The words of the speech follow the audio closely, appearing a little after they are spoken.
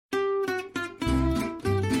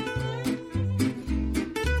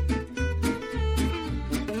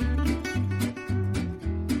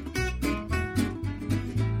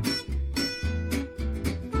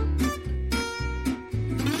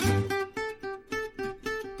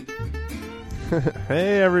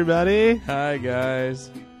Hey, everybody. Hi, guys.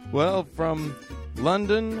 Well, from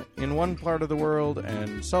London in one part of the world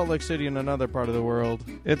and Salt Lake City in another part of the world,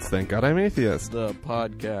 It's Thank God I'm Atheist. the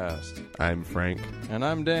podcast. I'm Frank. And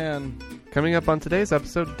I'm Dan. Coming up on today's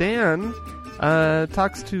episode, Dan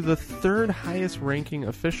talks to the third highest ranking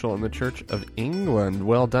official in the Church of England.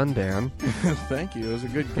 Well done, Dan. Thank you. It was a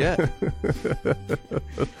good get.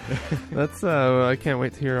 That's I can't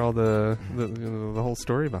wait to hear all the whole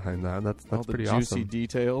story behind that. That's All the pretty juicy awesome.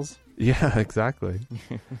 details. Yeah, exactly.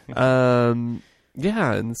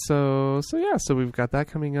 Yeah, and so we've got that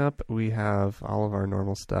coming up. We have all of our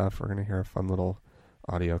normal stuff. We're gonna hear a fun little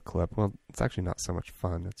audio clip. Well, it's actually not so much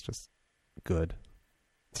fun. It's just good.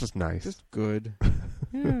 It's just nice. Just good.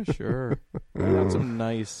 Yeah, sure. I want some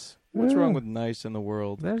nice. What's wrong with nice in the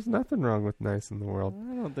world? There's nothing wrong with nice in the world.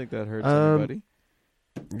 I don't think that hurts anybody.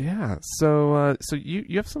 Yeah. So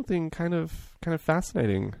you have something kind of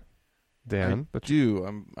fascinating, Dan. I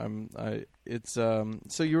do. It's so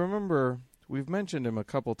you remember we've mentioned him a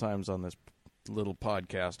couple times on this little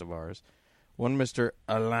podcast of ours. One Mr.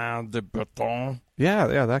 Alain de Botton. Yeah,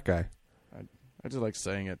 that guy. I just like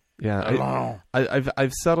saying it. Yeah, Alain.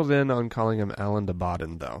 I've settled in on calling him Alan de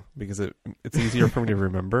Botton though, because it's easier for me to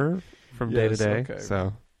remember from day to day. Okay.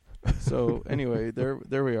 So Anyway, there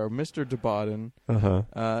we are. Mr. de Botton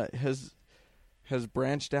has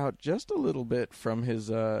branched out just a little bit from his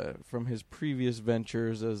previous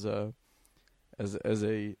ventures as an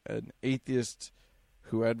atheist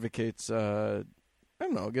who advocates I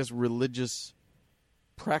guess religious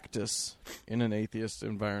practice in an atheist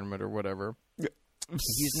environment or whatever.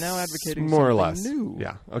 He's now advocating more or something less new.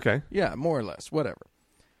 Yeah. Okay. Yeah, more or less, whatever.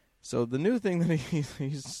 So the new thing that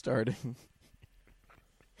he's starting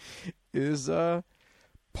is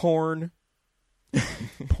porn.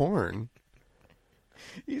 Porn.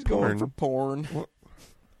 He's going for porn.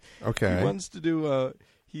 Okay. He wants to do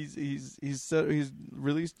he's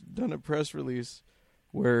done a press release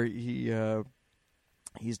where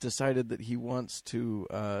he's decided that he wants to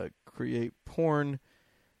create porn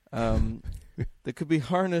that could be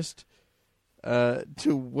harnessed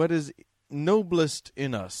to what is noblest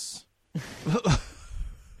in us.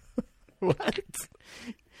 What?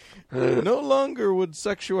 No longer would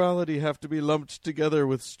sexuality have to be lumped together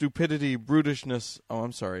with stupidity, brutishness. Oh,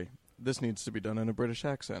 I'm sorry. This needs to be done in a British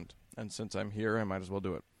accent. And since I'm here, I might as well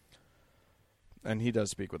do it. And he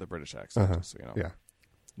does speak with a British accent, so you know. Yeah.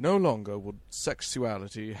 No longer would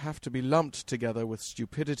sexuality have to be lumped together with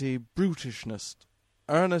stupidity, brutishness,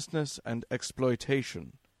 earnestness, and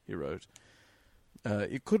exploitation, he wrote.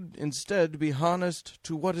 It could instead be harnessed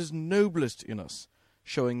to what is noblest in us,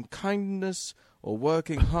 showing kindness or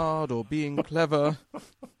working hard or being clever.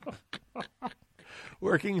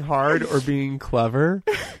 Working hard or being clever?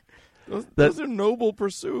 Those are noble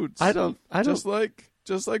pursuits. I don't just like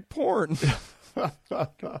porn.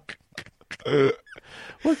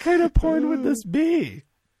 What kind of porn would this be?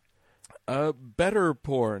 Better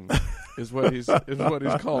porn is what he's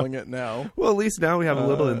calling it now. Well, at least now we have a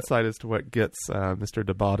little insight as to what gets Mr.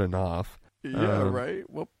 de Botton off. Yeah, right.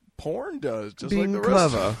 Well, porn does just being like the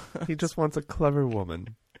rest. clever. He just wants a clever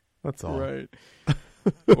woman. That's all. Right.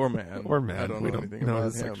 Or man. Or man. I don't know we don't anything know about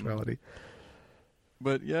his him. sexuality.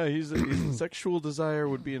 But yeah, his sexual desire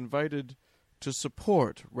would be invited to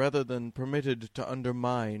support rather than permitted to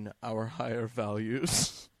undermine our higher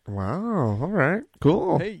values. Wow. All right.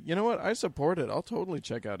 Cool. Hey, you know what? I support it. I'll totally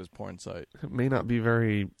check out his porn site. It may not be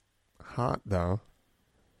very hot, though.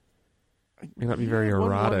 It may not be very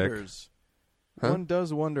erotic. One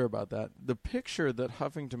does wonder about that. The picture that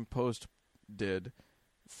Huffington Post did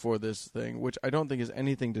for this thing, which I don't think has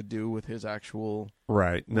anything to do with his actual...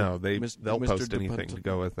 Right. No, they'll Mr. post anything to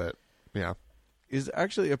go with it. Yeah. Is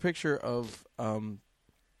actually a picture of...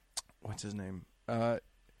 what's his name?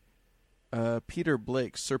 Peter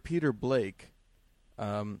Blake, Sir Peter Blake,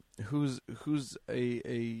 who's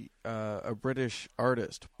a British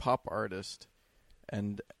artist, pop artist,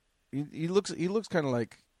 and he looks kind of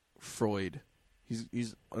like Freud.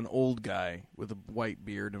 He's an old guy with a white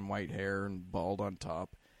beard and white hair and bald on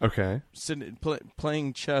top. Okay. Sitting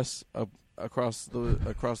playing chess across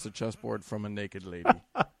the chessboard from a naked lady.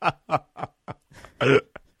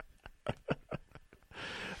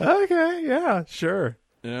 Okay. Yeah. Sure.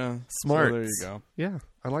 Yeah. Smart. So there you go. Yeah,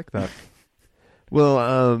 I like that.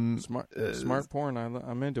 Well, Smart porn.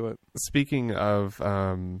 I'm into it. Speaking of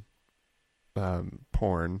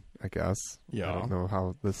porn, I guess. Yeah. I don't know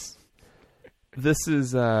how this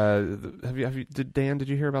is. Did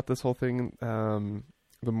you hear about this whole thing?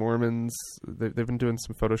 The Mormons, they've been doing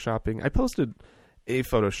some photoshopping. I posted a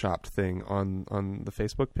photoshopped thing on the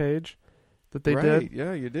Facebook page, that they right. did.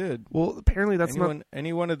 Yeah, you did. Well, apparently that's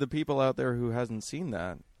Any one of the people out there who hasn't seen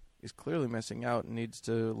that is clearly missing out and needs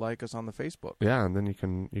to like us on the Facebook. Yeah, and then you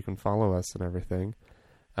can follow us and everything.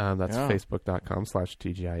 That's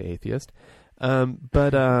facebook.com/TGIAtheist.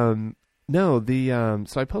 No,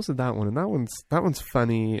 so I posted that one, and that one's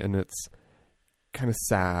funny, and it's kind of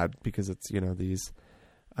sad because it's these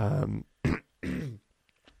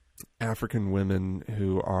African women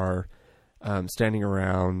who are standing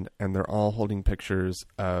around, and they're all holding pictures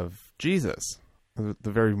of Jesus,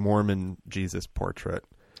 the very Mormon Jesus portrait.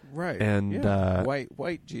 Right. And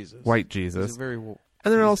white Jesus. White Jesus. And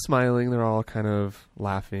they're all smiling. They're all kind of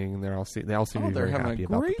laughing. They all seem to be very happy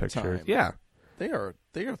about the pictures. Time. Yeah, they are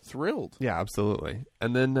thrilled. Yeah, absolutely.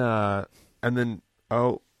 And then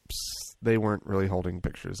they weren't really holding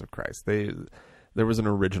pictures of Christ. There was an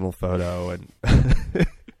original photo, and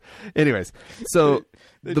anyways, so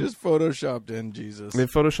they just photoshopped in Jesus. They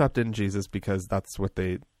photoshopped in Jesus because that's what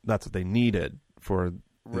they needed for.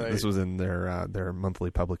 Right. This was in their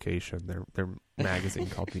monthly publication, their magazine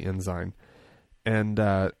called The Ensign, and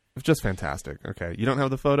it's just fantastic. Okay, you don't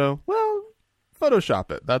have the photo? Well,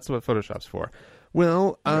 Photoshop it. That's what Photoshop's for.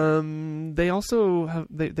 Well, they also have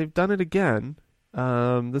they've done it again.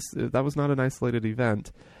 That was not an isolated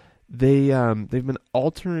event. They've been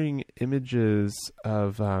altering images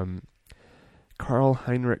of Karl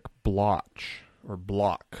Heinrich Bloch or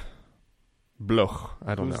Bloch. Bloch,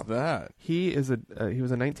 I don't know. Who's that? He was a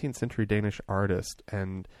 19th century Danish artist,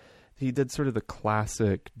 and he did sort of the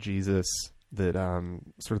classic Jesus that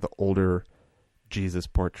sort of the older Jesus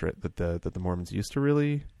portrait that the Mormons used to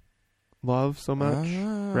really love so much,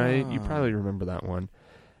 right? You probably remember that one.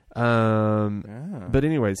 But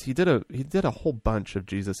anyways, he did a whole bunch of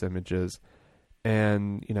Jesus images,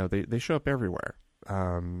 and they show up everywhere.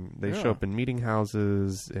 They show up in meeting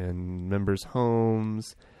houses, in members'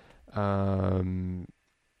 homes. And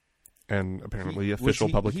apparently official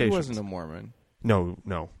publications. He wasn't a Mormon. No,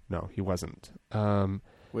 he wasn't.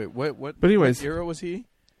 Wait, what? But anyways, what era was he?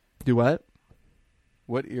 Do what?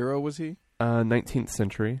 What era was he? 19th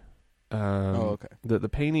century. Okay. The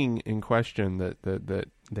painting in question that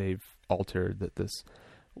they've altered, that this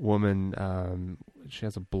woman, she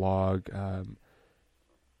has a blog,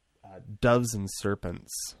 Doves and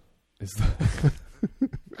Serpents is the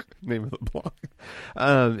name of the blog.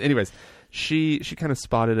 Anyways, she kind of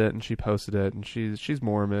spotted it and she posted it, and she's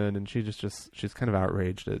Mormon, and she's kind of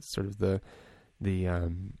outraged at sort of the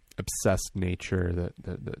obsessed nature that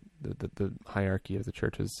the hierarchy of the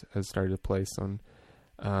church has started to place on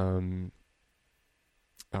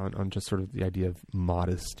just sort of the idea of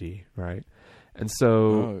modesty, right? And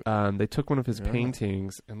so they took one of his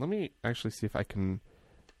paintings, and let me actually see if I can.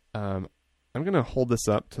 I'm going to hold this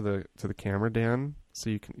up to the camera, Dan, so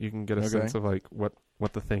you can get a sense of like what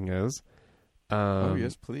the thing is.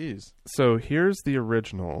 Yes, please. So here's the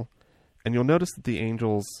original, and you'll notice that the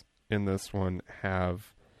angels in this one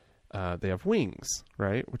have they have wings,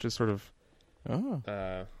 right? Which is sort of oh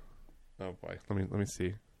boy, let me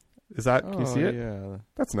see. Is that can you see it? Yeah,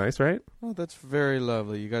 that's nice, right? Oh, that's very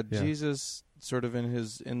lovely. You got Jesus sort of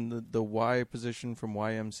in the Y position from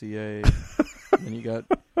YMCA, and you got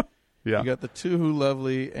the two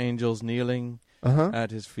lovely angels kneeling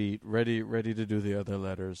at his feet, ready to do the other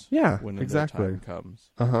letters. Yeah, when exactly. the time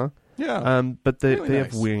comes. Yeah. But they really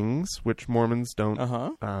have wings, which Mormons don't.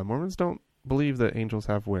 Mormons don't believe that angels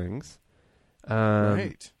have wings.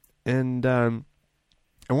 Right. And I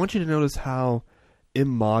want you to notice how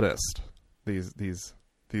immodest these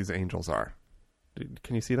angels are.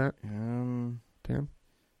 Can you see that? Dan?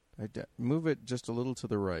 Move it just a little to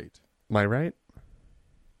the right. My right?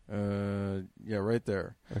 Yeah, right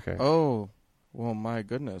there. Okay. Oh, well, my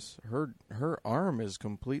goodness. Her arm is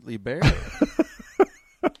completely bare.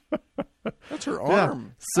 That's her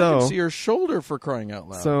arm. So, I can see her shoulder, for crying out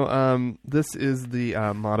loud. So, this is the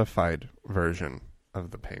modified version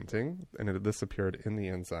of the painting, and this appeared in the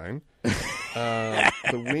Ensign.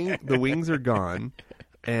 The wings are gone,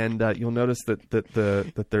 and you'll notice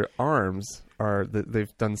that their arms are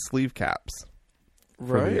they've done sleeve caps.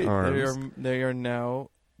 For the arms. They are now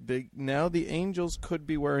big. Now the angels could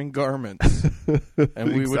be wearing garments,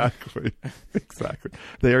 and we exactly.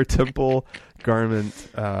 They are temple garment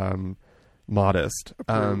modest.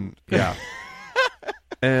 Yeah.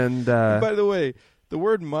 And by the way, the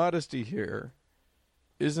word modesty here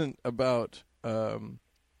isn't about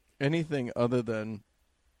anything other than,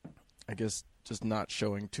 I guess, just not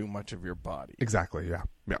showing too much of your body. Exactly. Yeah.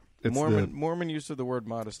 It's Mormon use of the word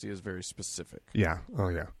modesty is very specific. Yeah. Oh,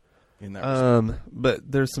 yeah. In that respect.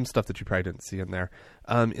 But there's some stuff that you probably didn't see in there.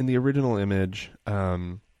 In the original image,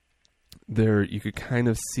 there you could kind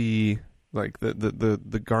of see Like the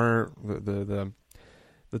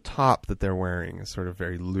top that they're wearing is sort of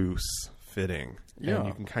very loose fitting, and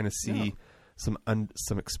you can kind of see some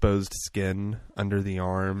exposed skin under the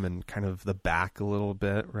arm and kind of the back a little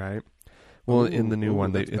bit, right? Well, in the new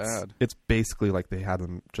one, it's basically like they had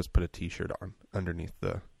them just put a T-shirt on underneath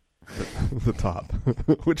the top,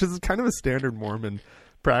 which is kind of a standard Mormon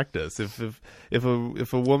practice. If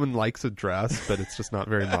a woman likes a dress but it's just not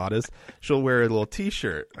very modest, she'll wear a little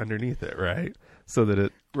T-shirt underneath it, right? So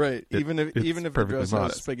that even if the dress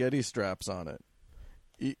modest. has spaghetti straps on it,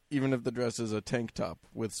 even if the dress is a tank top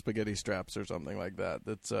with spaghetti straps or something like that,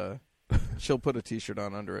 that's she'll put a T-shirt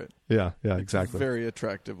on under it. Yeah, exactly. Very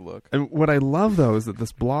attractive look. And what I love though is that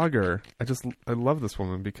this blogger, I love this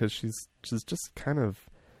woman because she's just kind of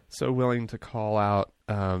so willing to call out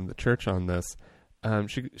the church on this.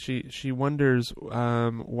 She wonders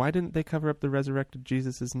why didn't they cover up the resurrected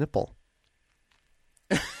Jesus's nipple?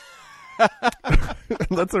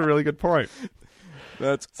 That's a really good point.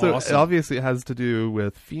 That's so awesome. Obviously it has to do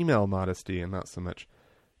with female modesty and not so much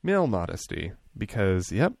male modesty,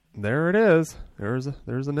 because there it is. There's a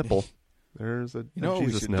nipple. There's a you know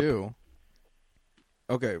Jesus what we should nip. do?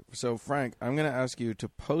 Okay, so Frank, I'm going to ask you to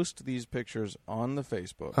post these pictures on the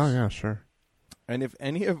Facebook. Oh yeah, sure. And if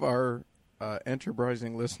any of our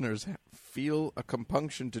enterprising listeners feel a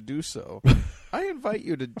compunction to do so, I invite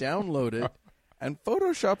you to download it and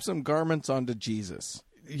Photoshop some garments onto Jesus.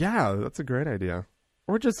 Yeah, that's a great idea.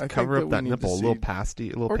 Or just cover up that nipple, a little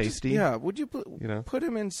pasty. Would you put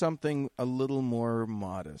him in something a little more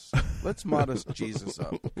modest? Let's modest Jesus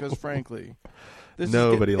up, because frankly,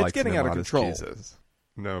 nobody likes it's getting out of control. Jesus.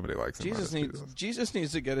 Nobody likes Jesus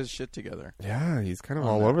needs to get his shit together. Yeah, he's kind of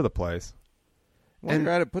all over the place. While you're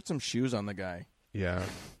at it, put some shoes on the guy. Yeah.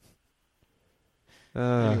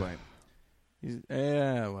 Anyway. There you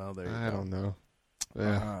go. I don't know.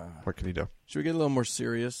 Yeah. What can he do? Should we get a little more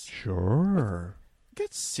serious? Sure.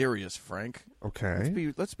 Get serious, Frank.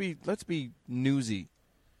 Okay. Let's be newsy.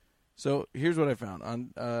 So here's what I found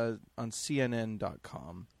on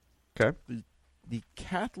CNN.com. Okay. The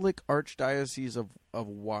Catholic Archdiocese of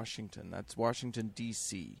Washington. That's Washington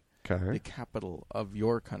D.C. Okay. The capital of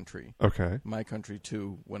your country. Okay. My country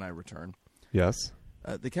too. When I return. Yes.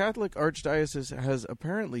 The Catholic Archdiocese has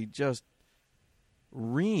apparently just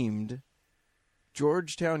reamed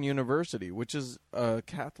Georgetown University, which is a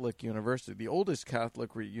Catholic university, the oldest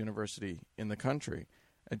Catholic university in the country.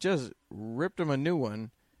 It just ripped them a new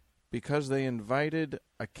one because they invited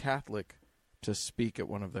a Catholic to speak at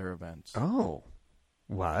one of their events. Oh.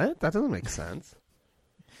 What? That doesn't make sense.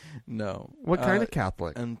 No. What kind of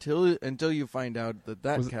Catholic? Until you find out that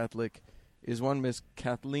Catholic is one Miss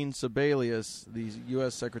Kathleen Sebelius, the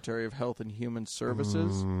U.S. Secretary of Health and Human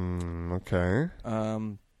Services. Okay.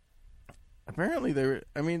 Apparently they're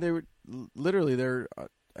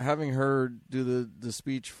having her do the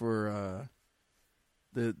speech for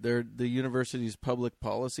the university's Public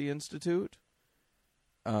Policy Institute.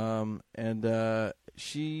 They're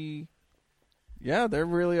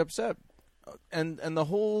really upset. And the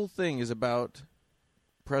whole thing is about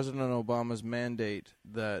President Obama's mandate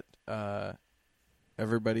that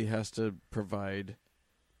everybody has to provide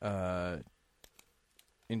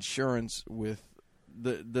insurance with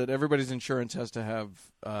that everybody's insurance has to have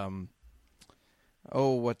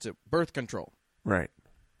birth control. Right.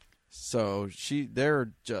 So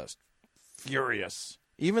they're just furious.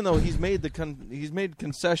 Even though he's made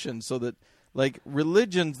concessions so that like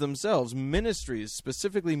religions themselves, ministries,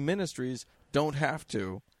 specifically ministries, don't have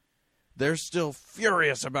to. They're still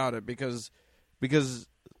furious about it because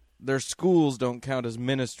their schools don't count as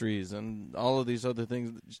ministries and all of these other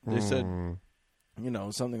things. They said,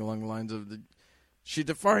 something along the lines of she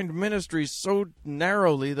defined ministries so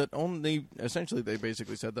narrowly that they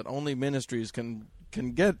basically said that only ministries can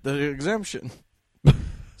get the exemption.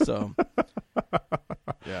 So,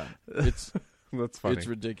 yeah, that's funny. It's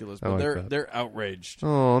ridiculous, but they're outraged.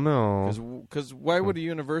 Oh no! Because why would a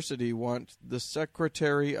university want the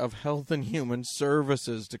Secretary of Health and Human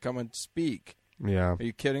Services to come and speak? Yeah. Are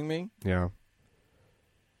you kidding me? Yeah.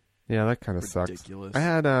 Yeah, that kind of sucks. Ridiculous. I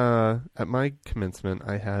had at my commencement,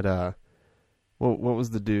 I had what was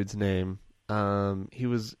the dude's name? He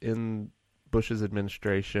was in Bush's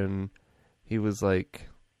administration. He was like,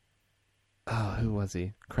 who was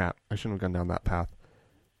he? Crap, I shouldn't have gone down that path.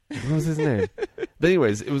 What was his name? But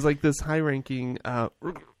anyways, it was like this high-ranking. I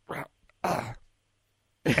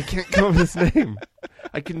can't come up with his name.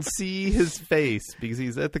 I can see his face because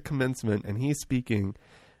he's at the commencement and he's speaking.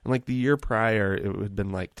 And like the year prior, it would have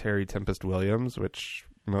been like Terry Tempest Williams, which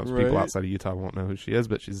most people outside of Utah won't know who she is,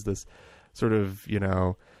 but she's this sort of,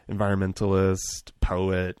 environmentalist,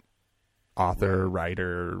 poet, author,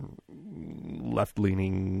 writer,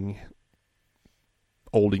 left-leaning,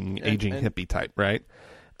 aging hippie type, right?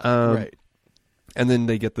 Right. And then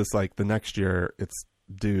they get this, like, the next year, it's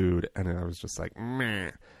dude, and I was just like,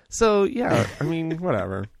 meh. So, yeah, I mean,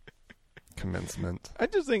 whatever. Commencement. I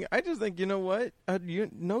just think, you know what?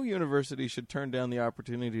 No university should turn down the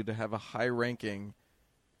opportunity to have a high-ranking,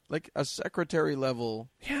 like a secretary-level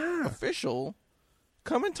official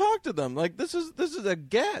come and talk to them. Like, this is a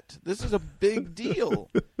get. This is a big deal.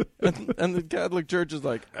 and the Catholic Church is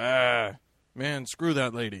like, man, screw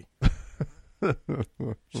that lady.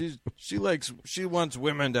 She wants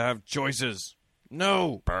women to have choices.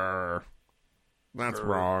 No. Brr. That's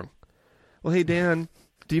wrong. Well, hey, Dan,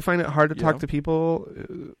 do you find it hard to talk to people?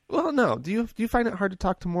 Well, no. Do you find it hard to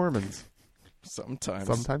talk to Mormons?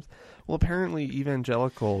 Sometimes. Well, apparently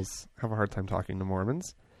evangelicals have a hard time talking to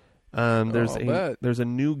Mormons. There's a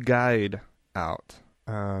new guide out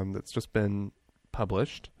that's just been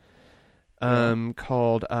published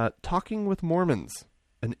called Talking with Mormons,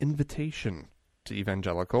 an invitation to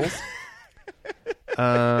evangelicals.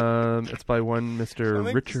 It's by one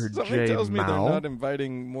Mr. Richard J. Something tells me they're Mao. not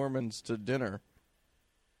inviting Mormons to dinner.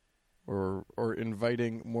 Or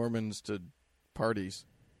inviting Mormons to parties.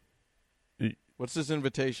 What's this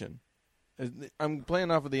invitation? I'm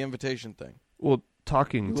playing off of the invitation thing. Well,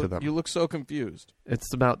 talking to them. You look so confused.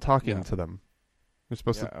 It's about talking to them. You're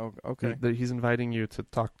supposed to. Okay. He's inviting you to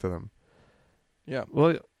talk to them. Yeah.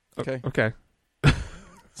 Well, okay. Okay.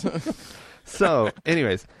 So,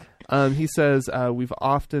 anyways, he says, we've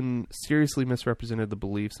often seriously misrepresented the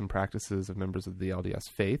beliefs and practices of members of the LDS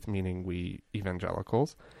faith, meaning we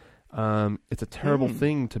evangelicals. It's a terrible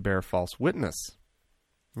thing to bear false witness.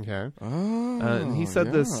 Okay. And he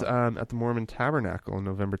said this at the Mormon Tabernacle in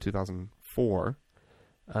November 2004.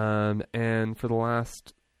 And for the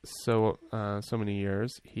last so many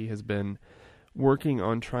years, he has been working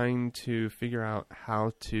on trying to figure out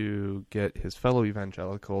how to get his fellow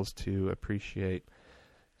evangelicals to appreciate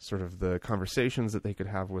sort of the conversations that they could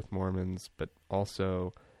have with Mormons, but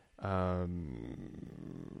also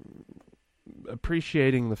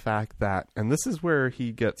appreciating the fact that, and this is where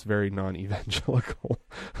he gets very non-evangelical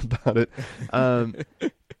about it,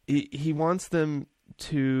 he wants them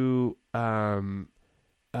to, where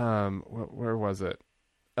was it?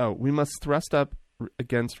 Oh, we must thrust up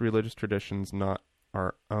against religious traditions not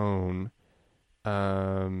our own,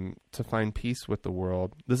 to find peace with the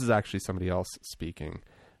world. This is actually somebody else speaking,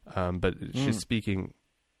 but she's speaking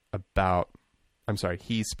about,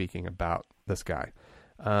 he's speaking about this guy.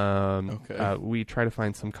 We try to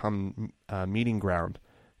find some common meeting ground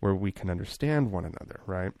where we can understand one another,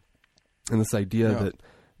 right? And this idea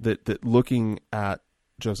that looking at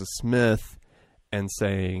Joseph Smith and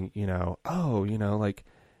saying, like,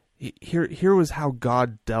 here was how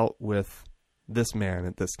God dealt with this man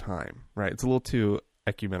at this time, right? It's a little too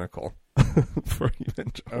ecumenical for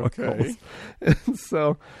evangelicals. Okay.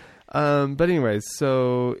 So, but anyways,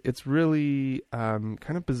 so it's really kind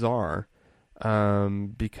of bizarre.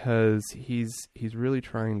 Because he's really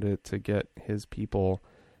trying to get his people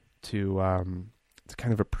to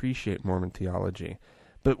kind of appreciate Mormon theology.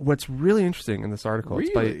 But what's really interesting in this article,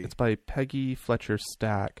 it's by Peggy Fletcher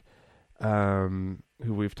Stack,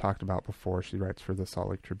 who we've talked about before. She writes for the Salt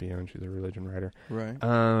Lake Tribune. She's a religion writer. Right.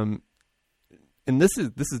 And this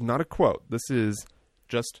is not a quote. This is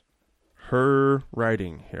just her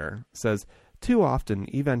writing here. It says, too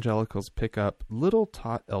often, evangelicals pick up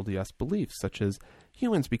little-taught LDS beliefs, such as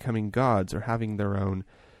humans becoming gods or having their own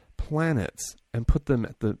planets, and put them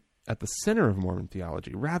at the center of Mormon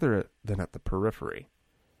theology, rather than at the periphery.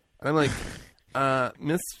 And I'm like,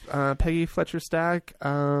 Miss Peggy Fletcher Stack,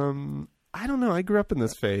 I don't know. I grew up in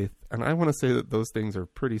this faith, and I want to say that those things are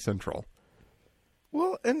pretty central.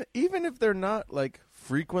 Well, and even if they're not, like,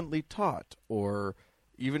 frequently taught, or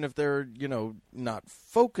even if they're, not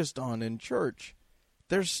focused on in church,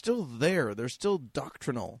 they're still there. They're still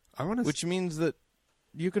doctrinal, which means that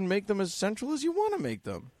you can make them as central as you want to make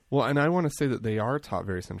them. Well, and I want to say that they are taught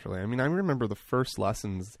very centrally. I mean, I remember the first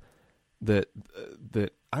lessons that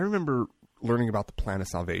I remember learning about the plan of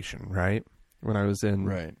salvation, right? When I was in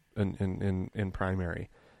primary,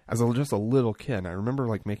 as just a little kid. I remember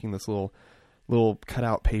like making this little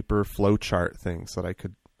cutout paper flow chart thing so that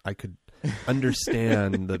I could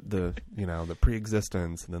understand the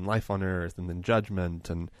pre-existence, and then life on earth, and then judgment,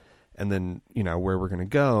 and then where we're going to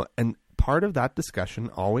go. And part of that discussion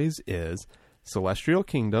always is celestial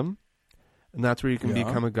kingdom, and that's where you can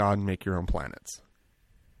become a god and make your own planets,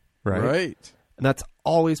 right? And that's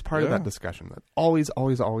always part of that discussion. That always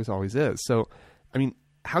is. So, I mean,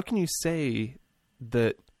 how can you say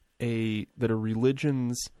that a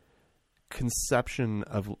religion's conception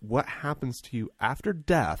of what happens to you after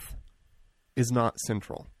death is not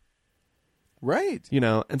central. Right. You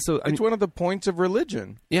know, and so It's one of the points of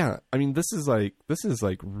religion. yeah, I mean, this is like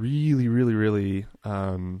really, really, really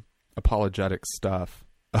apologetic stuff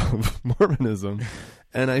of Mormonism,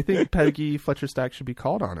 and I think Peggy Fletcher Stack should be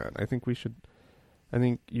called on it. I think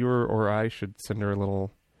you or I should send her a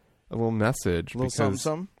little message. A little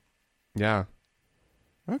something. Yeah.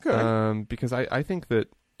 Okay. Because I think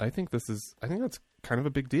that's kind of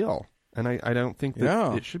a big deal, and I don't think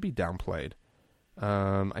that it should be downplayed.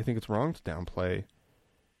 I think it's wrong to downplay,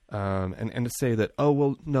 and to say that, oh,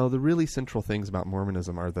 well, no, the really central things about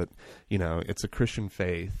Mormonism are that, you know, it's a Christian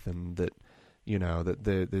faith, and that, you know, that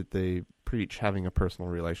they preach having a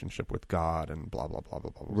personal relationship with God, and blah blah blah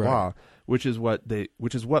blah blah blah, blah, which is what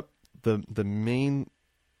the main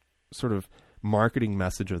sort of marketing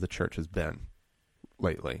message of the church has been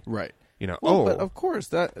lately. Right. You know, well, but of course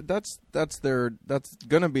that's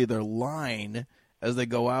going to be their line as they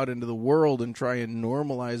go out into the world and try and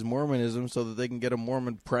normalize Mormonism so that they can get a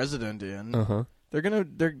Mormon president in. Uh-huh. We're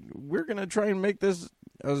gonna try and make this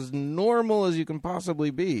as normal as you can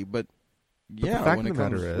possibly be. But yeah, the fact when of it the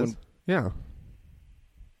comes, matter is, yeah,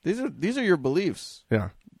 these are your beliefs. Yeah,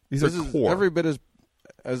 this are is core. every bit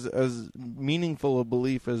as meaningful a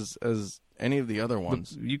belief as any of the other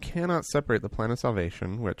ones. You cannot separate the plan of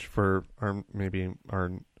salvation, which for our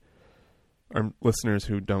listeners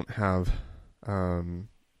who don't have a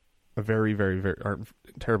very, very, very aren't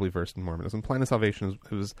terribly versed in Mormonism. Plan of salvation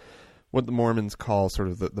is what the Mormons call sort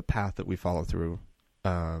of the path that we follow through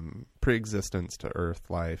pre-existence to earth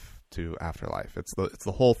life to afterlife. It's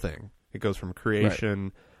the whole thing. It goes from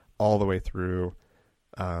creation all the way through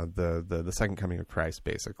the second coming of Christ,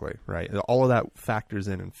 basically, right? All of that factors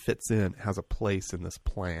in and fits in, has a place in this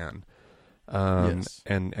plan. Yes.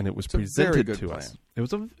 And it was It's presented to plan. us.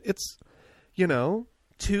 It's you know,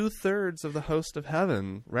 2/3 of the host of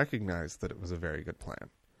heaven recognized that it was a very good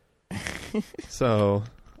plan. So,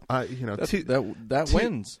 that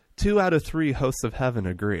wins. 2 out of 3 hosts of heaven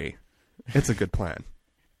agree it's a good plan.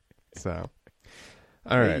 So,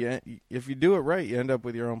 all right. Yeah, if you do it right, you end up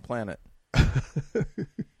with your own planet.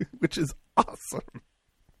 Which is awesome.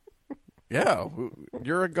 Yeah,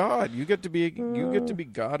 you're a god. You get to be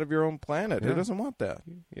god of your own planet. Yeah. Who doesn't want that?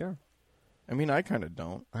 Yeah. I mean, I kind of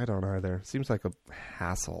don't. I don't either. Seems like a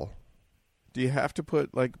hassle. Do you have to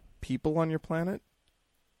put like people on your planet?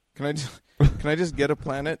 Can I just get a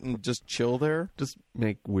planet and just chill there? Just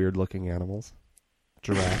make weird looking animals.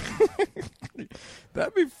 Giraffe.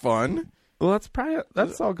 That'd be fun. Well,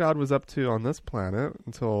 that's all God was up to on this planet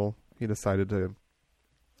until he decided to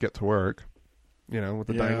get to work. You know, with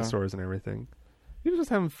the dinosaurs and everything. He was just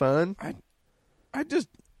having fun.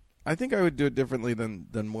 I think I would do it differently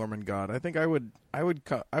than Mormon God. I think I would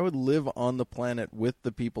live on the planet with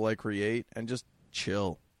the people I create and just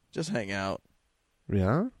chill, just hang out,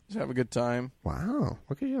 Yeah? just have a good time. Wow.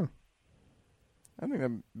 Look at you. I think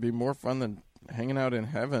that'd be more fun than hanging out in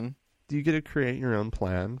heaven. Do you get to create your own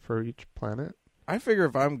plan for each planet? I figure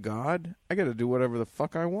if I'm God, I got to do whatever the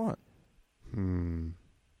fuck I want. I Don't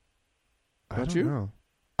don't you? know.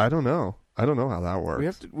 I don't know. I don't know how that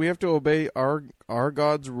works. We have to obey our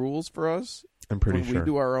God's rules for us. I'm pretty when sure. we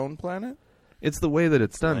do our own planet. It's the way that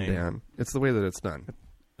it's done, Lame. Dan. It's the way that it's done.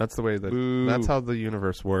 That's the way that. Boo. That's how the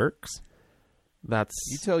universe works. That's.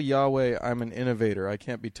 You tell Yahweh I'm an innovator. I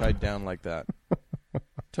can't be tied down like that.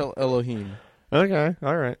 Tell Elohim. Okay.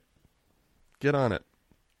 All right. Get on it.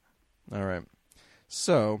 All right.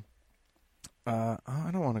 So, I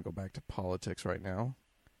don't want to go back to politics right now.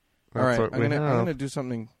 All That's right. what we I'm have. gonna do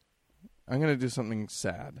something. I'm gonna do something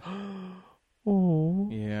sad. Oh.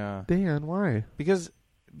 Yeah. Dan, why? Because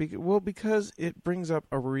it brings up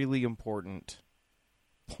a really important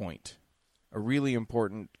point, a really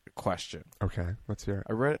important question. Okay. Let's hear it.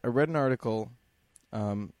 I read an article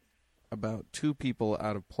about 2 people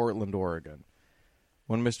out of Portland, Oregon.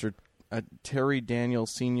 One Mr. Terry Daniel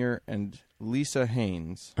Sr. and Lisa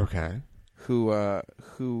Haynes, Okay.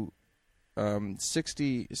 who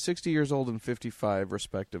 60 years old and 55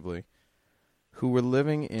 respectively, who were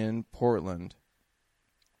living in Portland,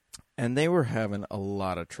 and they were having a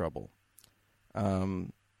lot of trouble.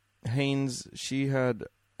 Haynes, she had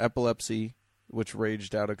epilepsy, which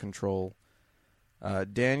raged out of control.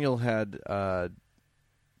 Daniel had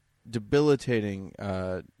debilitating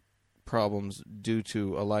problems due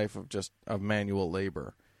to a life of manual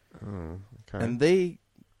labor. Oh, okay. And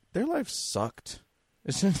their life sucked.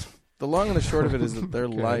 It's just, the long and the short of it is that their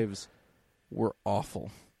Okay. lives were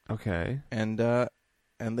awful, Okay. and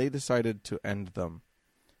they decided to end them.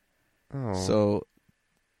 Oh. So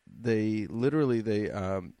they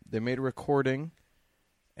made a recording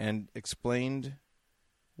and explained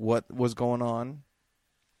what was going on,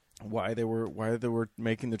 why they were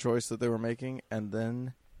making the choice that they were making, and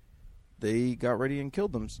then they got ready and kill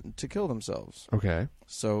themselves. Okay.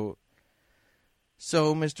 So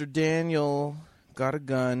Mr. Daniel got a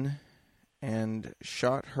gun and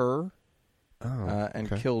shot her and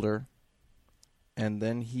killed her, and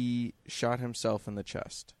then he shot himself in the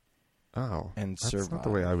chest. Oh, and that's survived. not the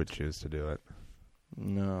way I would choose to do it.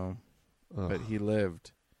 No, Ugh. but he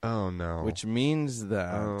lived. Oh no! Which means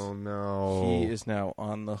that oh no, he is now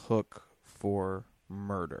on the hook for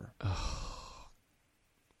murder.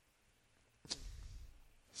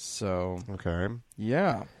 So okay,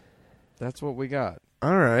 yeah, that's what we got.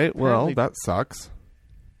 all right. Well, Apparently- that sucks.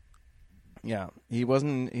 Yeah,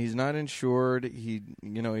 he's not insured. He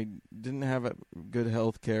didn't have a good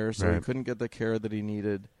health care, so he Right. couldn't get the care that he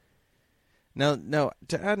needed. Now,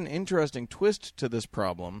 to add an interesting twist to this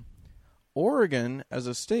problem, Oregon as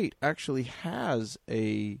a state actually has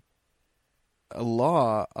a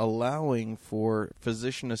law allowing for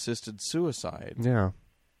physician-assisted suicide, Yeah.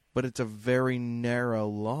 but it's a very narrow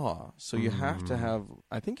law. So you have to have,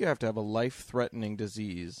 I think you have to have a life-threatening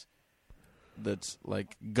disease that's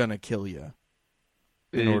like gonna kill you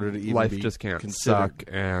in order to even life be just can't considered. suck,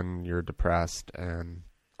 and you're depressed and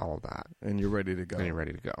all of that, And you're ready to go. and you're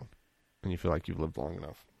ready to go, and you feel like you've lived long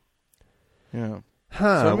enough. Yeah.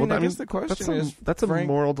 Huh. So, I mean, well, I guess the question is, that's a Frank-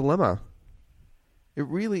 moral dilemma. It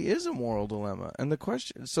really is a moral dilemma. And the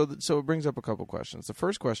question, so it brings up a couple questions. The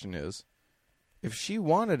first question is, if she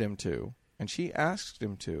wanted him to, and she asked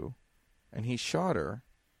him to, and he shot her,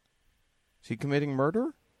 is he committing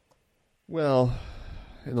murder? Well,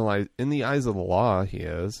 in the eyes of the law, he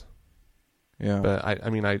is. Yeah. But I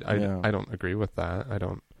don't agree with that. I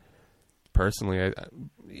don't personally.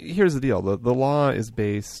 Here's the deal: the law is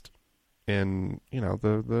based in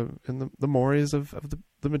the mores of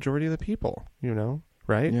the majority of the people.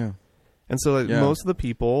 Right? Yeah. And so Yeah. most of the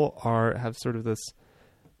people have sort of this.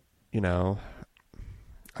 I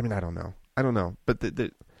don't know. But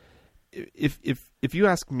if you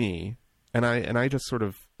ask me, and I just sort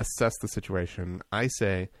of assess the situation, I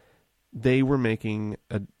say they were making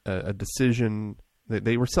a decision that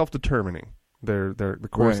they were self-determining the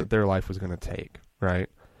course Right. that their life was going to take, right?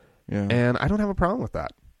 Yeah. And I don't have a problem with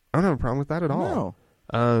that. I don't have a problem with that at all.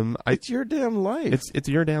 No. It's your damn life. It's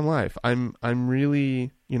your damn life. I'm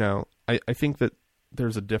really, I think that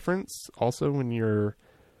there's a difference also when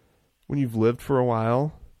you've lived for a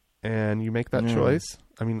while and you make that Yeah. choice.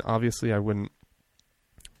 I mean, obviously I would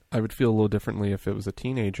feel a little differently if it was a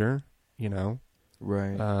teenager,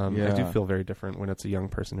 Right. I do feel very different when it's a young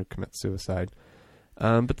person who commits suicide.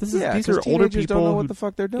 But these are 'cause older teenagers people don't know who- what the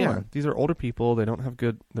fuck they're doing. Yeah, these are older people. They don't have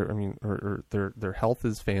good. Or their health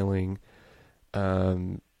is failing.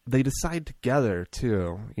 They decide together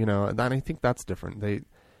too. And I think that's different. They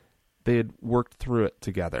had worked through it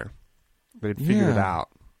together. They'd figured it Yeah. out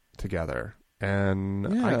together. And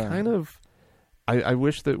Yeah. I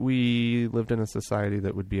wish that we lived in a society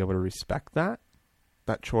that would be able to respect that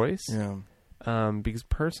choice. Yeah. Because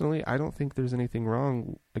personally, I don't think there's anything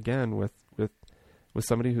wrong again with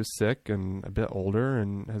somebody who's sick and a bit older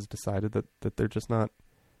and has decided that they're just not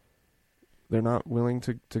willing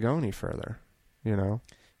to go any further. You know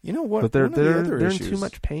what? But they're one of the other in issues, too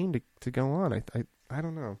much pain to go on. I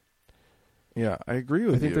don't know. Yeah, I agree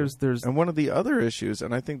with you. I think there's and one of the other issues,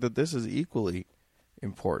 and I think that this is equally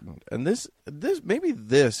important, and this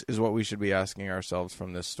is what we should be asking ourselves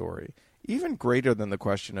from this story, even greater than the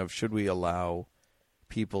question of should we allow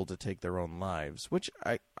people to take their own lives, which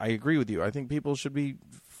I agree with you. I think people should be,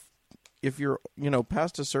 if you're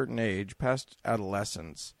past a certain age, past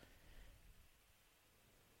adolescence,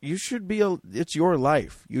 you should be. It's your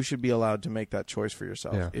life. You should be allowed to make that choice for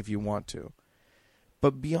yourself if you want to.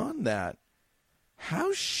 But beyond that,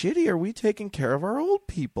 how shitty are we taking care of our old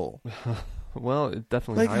people? well, it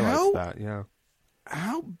definitely highlights that. Yeah.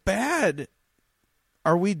 How bad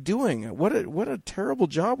are we doing? What a terrible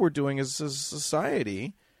job we're doing as a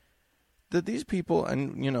society. That these people,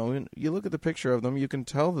 and you look at the picture of them, you can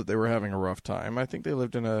tell that they were having a rough time. I think they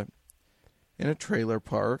lived in a trailer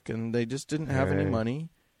park, and they just didn't have any money.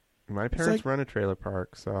 My parents run a trailer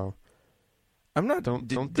park, so I'm not don't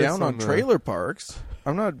down on the trailer parks.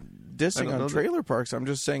 I'm not dissing on trailer parks. I'm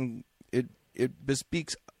just saying it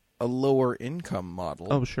bespeaks a lower income model.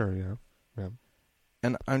 Oh, sure, yeah.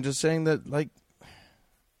 And I'm just saying that,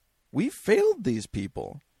 we failed these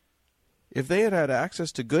people. If they had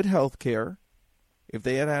access to good health care, if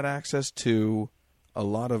they had access to a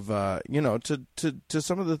lot of, to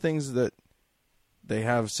some of the things that they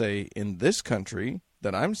have, say, in this country,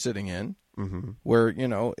 that I'm sitting in, Mm-hmm. where, you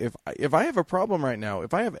know, if I have a problem right now,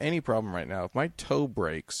 if I have any problem right now, if my toe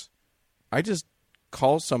breaks, I just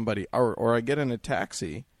call somebody or I get in a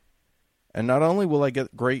taxi, and not only will I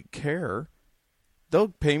get great care, they'll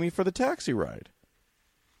pay me for the taxi ride.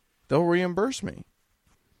 They'll reimburse me.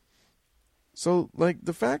 So, like,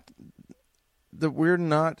 the fact that we're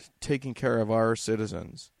not taking care of our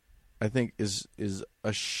citizens, I think is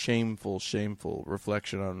a shameful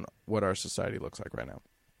reflection on what our society looks like right now.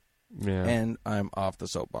 Yeah. And I'm off the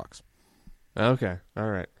soapbox. Okay. All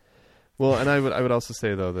right. Well, and I would also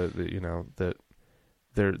say though that you know that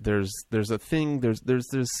there's a thing there's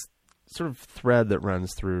this sort of thread that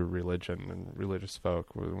runs through religion and religious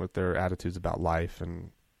folk with their attitudes about life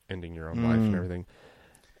and ending your own life and everything.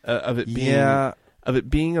 Of it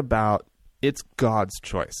being about it's God's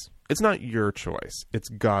choice. It's not your choice. It's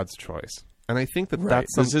God's choice. And I think that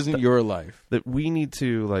that's this isn't your life. That we need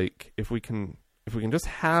to, like, if we can just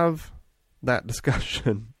have that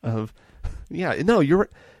discussion of, yeah, no,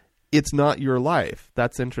 it's not your life.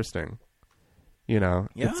 That's interesting. You know,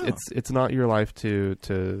 Yeah. it's not your life to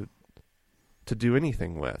do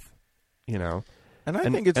anything with, you know. And I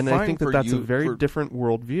think it's and fine I think for that's you, a very different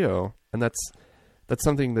worldview, and that's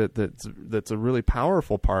something that's a really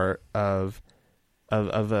powerful part of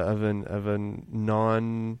a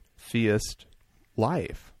non-theist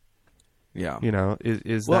life. Yeah. You know,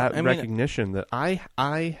 is recognition that I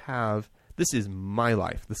have, this is my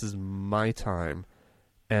life, this is my time,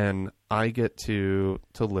 and I get to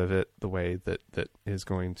live it the way that is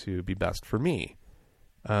going to be best for me.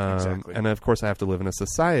 Exactly. And of course I have to live in a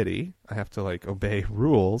society. I have to, like, obey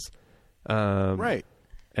rules. Right.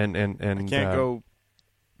 And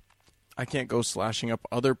I can't go slashing up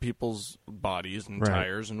other people's bodies and Right.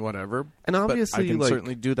 tires and whatever. And obviously, but I can like,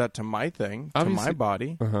 certainly do that to my thing, to my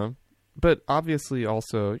body. But obviously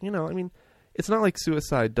also, you know, I mean, it's not like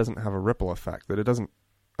suicide doesn't have a ripple effect, that it doesn't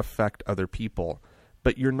affect other people,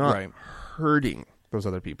 but you're not hurting those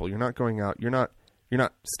other people. You're not going out, you're not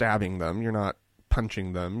stabbing them, you're not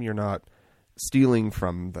punching them, you're not stealing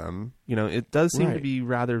from them. You know, it does seem to be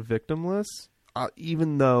rather victimless,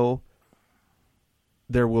 even though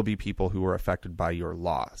there will be people who are affected by your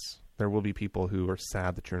loss. There will be people who are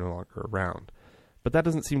sad that you're no longer around. But that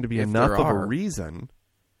doesn't seem to be enough of a reason.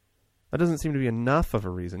 That doesn't seem to be enough of a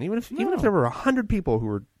reason. Even if there were 100 people who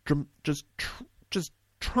were just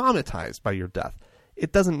traumatized by your death,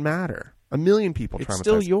 it doesn't matter. 1 million people traumatized. It's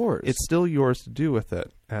still yours. It's still yours to do with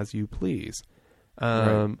it as you please.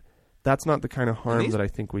 That's not the kind of harm that I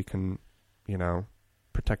think we can, you know,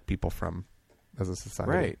 protect people from as a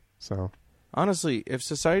society. Right. So, honestly, if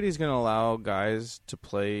society is going to allow guys to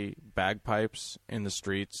play bagpipes in the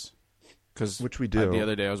streets, which we do. The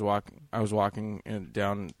other day I was walking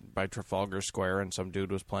down by Trafalgar Square, and some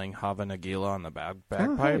dude was playing Hava Nagila on the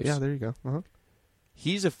bagpipes. Yeah, there you go.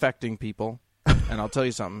 He's affecting people, and I'll tell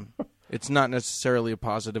you something. It's not necessarily a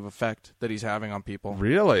positive effect that he's having on people.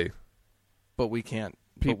 Really? But we can't.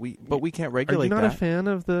 But we can't regulate that. Are you not a fan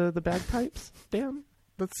of the bagpipes, Dan?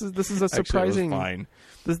 This is a surprising. Actually, it was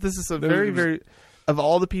fine. This is a very of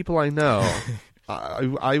all the people I know,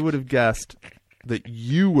 I would have guessed that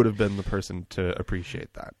you would have been the person to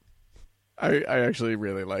appreciate that. I actually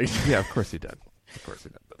really liked it. Yeah, of course he did. Of course he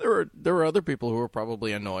did. But there were other people who were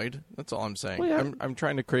probably annoyed. That's all I'm saying. Well, yeah. I'm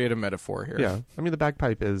trying to create a metaphor here. Yeah, I mean the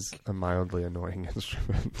bagpipe is a mildly annoying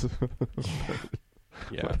instrument.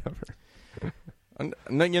 Yeah. Whatever.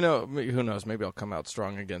 And you know, who knows? Maybe I'll come out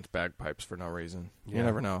strong against bagpipes for no reason. Yeah. You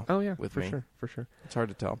never know. Oh yeah, with for me. sure. It's hard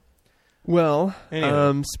to tell. Well,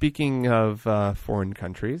 anyway. Speaking of foreign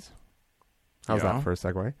countries, how's that for a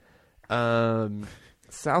segue?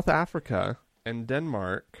 South Africa and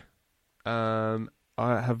Denmark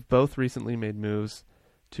have both recently made moves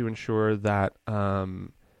to ensure that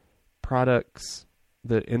products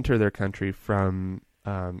that enter their country from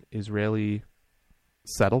Israeli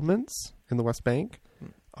settlements in the West Bank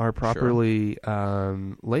are properly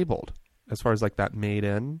labeled, as far as like that made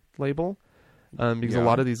in label. Because a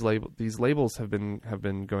lot of these labels have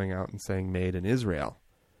been going out and saying made in Israel,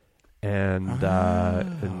 and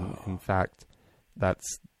in fact,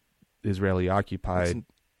 that's Israeli occupied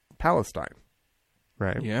Palestine,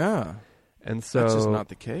 right? Yeah, and so that's just not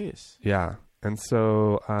the case. Yeah, and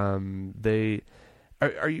so they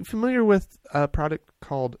are you familiar with a product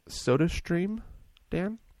called SodaStream,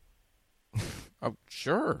 Dan? Oh,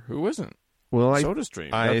 sure. Who isn't? Well,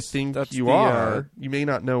 SodaStream. I think you are. You may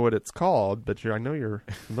not know what it's called, but I know you're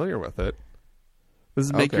familiar with it. This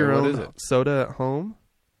is make your own soda at home.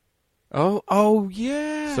 Oh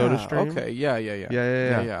yeah. SodaStream. Okay, yeah.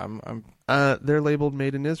 Yeah. I'm They're labeled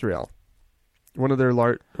made in Israel, One of their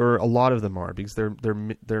or a lot of them are, because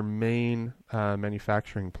their main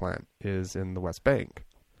manufacturing plant is in the West Bank,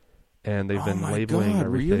 and they've been labeling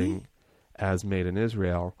everything as made in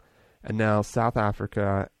Israel. And now South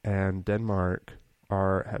Africa and Denmark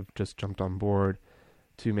have just jumped on board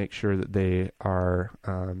to make sure that they are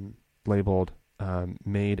labeled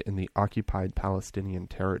made in the occupied Palestinian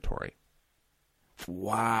territory.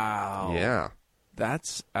 Wow. Yeah.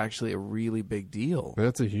 That's actually a really big deal.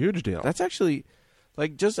 That's a huge deal. That's actually,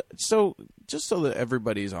 like, just so that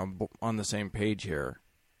everybody's on the same page here,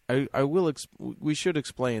 we should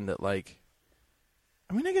explain that, like,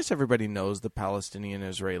 I mean, I guess everybody knows the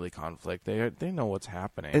Palestinian-Israeli conflict. They know what's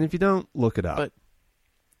happening. And if you don't, look it up. But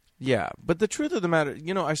but the truth of the matter,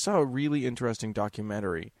 I saw a really interesting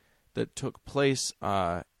documentary that took place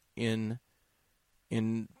in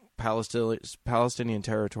Palestinian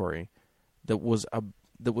territory that was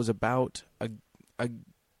about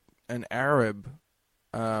an Arab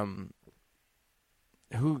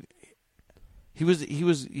who he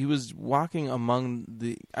was walking among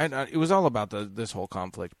the it was all about this whole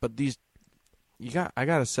conflict, but I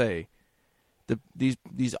gotta say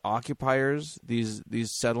these occupiers, these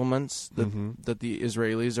settlements that the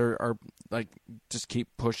Israelis are like just keep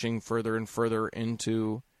pushing further and further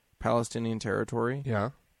into Palestinian territory.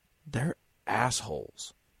 Yeah. They're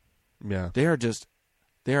assholes. Yeah.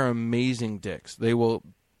 They're amazing dicks. They will,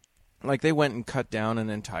 like, they went and cut down an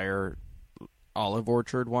entire olive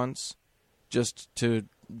orchard once just to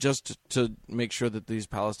make sure that these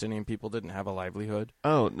Palestinian people didn't have a livelihood.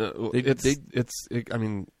 Oh, no. I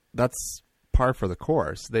mean, that's par for the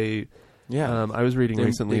course. I was reading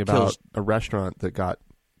recently about a restaurant that got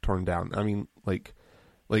torn down. I mean, like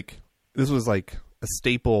this was like a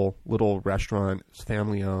staple little restaurant. It's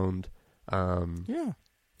family owned.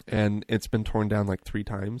 And it's been torn down like 3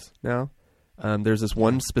 times now. There's this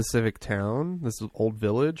one specific town, this old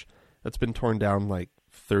village, that's been torn down like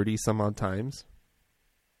 30 some odd times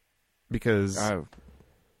because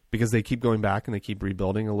they keep going back and they keep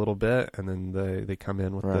rebuilding a little bit, and then they come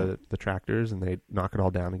in with the tractors and they knock it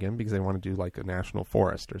all down again because they want to do like a national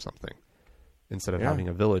forest or something instead of having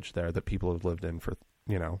a village there that people have lived in for,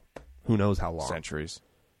 who knows how long. Centuries.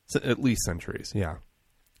 At least centuries, yeah.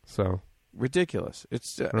 So ridiculous.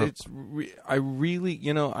 I really,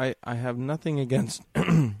 I have nothing against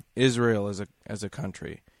Israel as a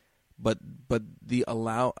country, but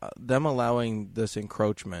them allowing this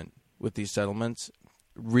encroachment with these settlements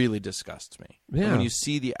really disgusts me. Yeah. And when you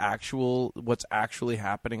see what's actually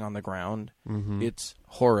happening on the ground, it's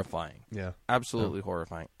horrifying. Yeah. Absolutely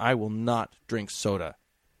horrifying. I will not drink soda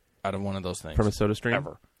out of one of those things. From a soda stream?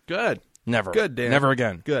 Ever. Good. Never. Good, Dan. Never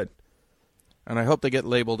again. Good. And I hope they get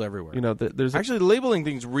labeled everywhere. There's actually labeling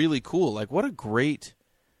things really cool. Like, what a great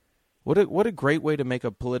way to make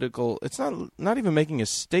a political. It's not even making a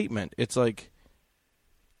statement. It's like,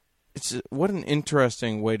 what an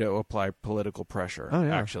interesting way to apply political pressure. Oh,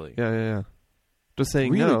 yeah. Actually, yeah. Just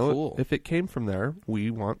saying, really no. Cool. If it came from there,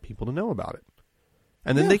 we want people to know about it,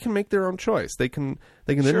 and then they can make their own choice. They can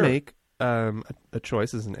then make a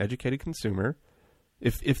choice as an educated consumer,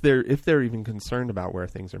 if they're even concerned about where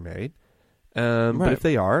things are made. But if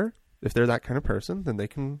they're that kind of person, then they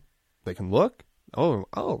can look.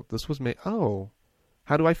 Oh, this was made. Oh,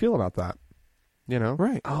 how do I feel about that?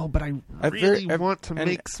 Right. Oh, but I really want to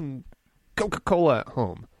make some Coca-Cola at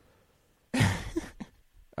home.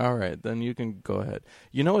 All right, then you can go ahead.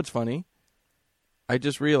 You know what's funny? I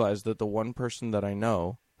just realized that the one person that I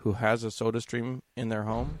know who has a SodaStream in their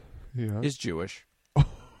home is Jewish.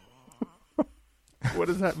 What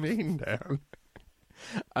does that mean, Dan?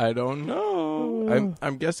 I don't know.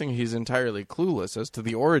 I'm guessing he's entirely clueless as to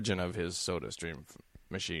the origin of his SodaStream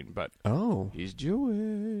machine, but he's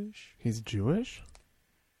Jewish. He's Jewish?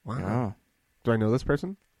 Wow. Yeah. Do I know this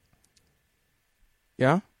person?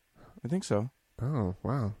 Yeah, I think so. Oh,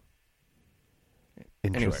 wow.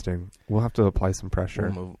 Interesting. Anyway, we'll have to apply some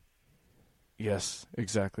pressure. Yes,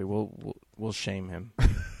 exactly. We'll shame him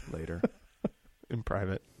later. In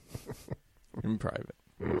private. In private.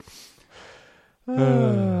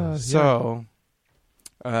 I'm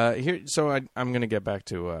going to get back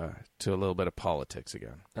to a little bit of politics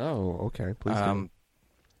again. Oh, okay. Please do.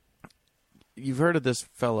 You've heard of this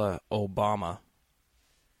fella Obama,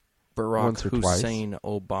 Barack Hussein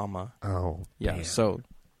Obama. Oh, yeah. Dan. So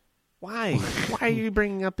why are you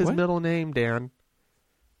bringing up his middle name, Dan?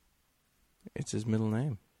 It's his middle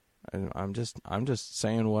name. I'm just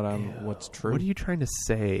saying what's true. What are you trying to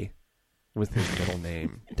say with his middle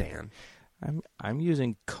name, Dan? I'm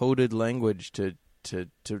using coded language to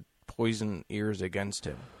poison ears against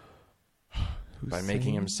him by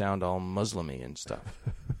making him sound all Muslim-y and stuff.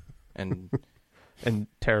 And and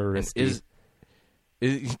terrorist. Is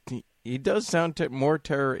he does sound more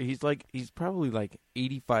terror? He's probably like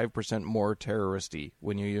 85% more terroristy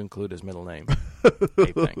when you include his middle name.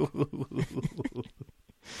 Ape thing.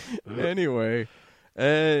 Anyway,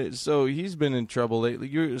 so he's been in trouble lately.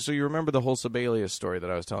 You remember the whole Sibelius story that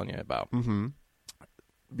I was telling you about? Mm-hmm.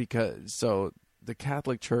 Because the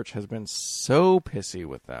Catholic Church has been so pissy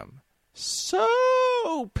with them, so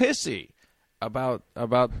pissy about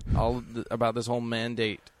this whole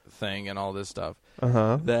mandate thing and all this stuff.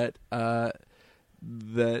 That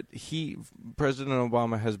President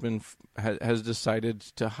Obama has decided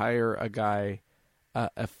to hire a guy,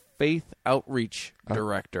 a faith outreach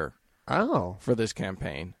director. For this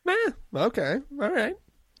campaign. Okay, all right,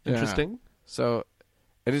 interesting. Yeah. So,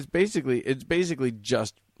 it's basically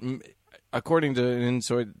just, according to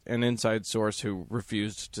an inside source who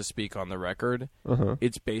refused to speak on the record.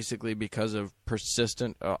 It's basically because of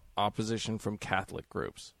persistent opposition from Catholic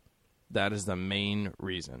groups. That is the main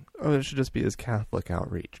reason. Oh, it should just be his Catholic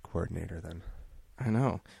outreach coordinator then. I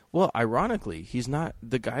know. Well, ironically, he's not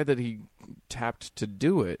the guy that he tapped to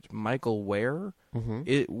do it. Michael Ware,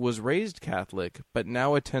 it was raised Catholic, but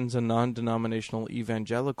now attends a non-denominational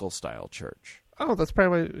evangelical style church. Oh, that's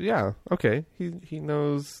probably yeah. Okay, he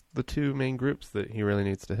knows the two main groups that he really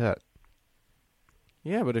needs to hit.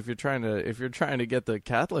 Yeah, but if you're trying to get the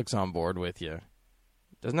Catholics on board with you,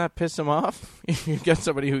 doesn't that piss him off? If you get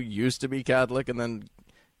somebody who used to be Catholic and then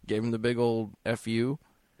gave him the big old FU.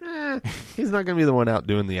 He's not going to be the one out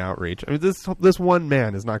doing the outreach. I mean, this one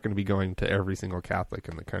man is not going to be going to every single Catholic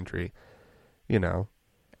in the country. You know,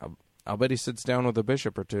 I'll bet he sits down with a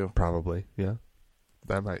bishop or two. Probably, yeah.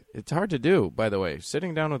 That might. It's hard to do, by the way.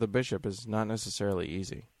 Sitting down with a bishop is not necessarily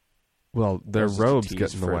easy. Well, their robes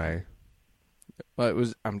get in the way.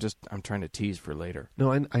 Well, I'm trying to tease for later.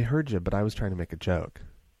 No, I heard you, but I was trying to make a joke.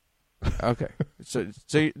 Okay.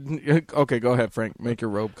 Okay, go ahead, Frank. Make your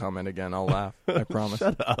robe comment again. I'll laugh. I promise.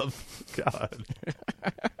 Shut up. God.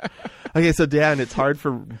 Okay, so Dan, it's hard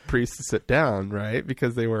for priests to sit down, right?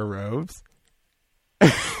 Because they wear robes.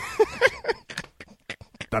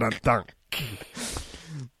 Dun-dun-dun.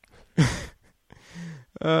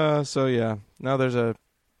 So yeah. Now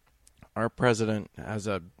our president has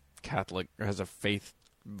a faith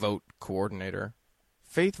vote coordinator.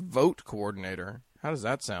 Faith vote coordinator. How does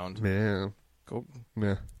that sound? Yeah.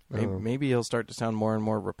 Yeah. Maybe he'll start to sound more and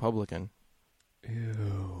more Republican.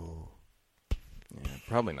 Ew. Yeah,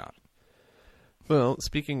 probably not. Well,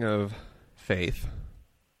 speaking of faith,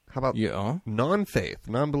 how about non-faith,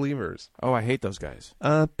 non-believers? Oh, I hate those guys.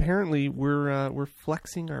 Apparently, we're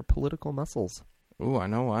flexing our political muscles. Ooh, I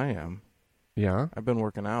know I am. Yeah? I've been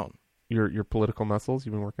working out. Your political muscles?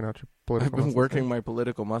 You've been working out your political muscles? I've been working my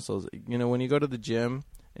political muscles. You know, when you go to the gym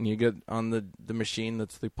and you get on the machine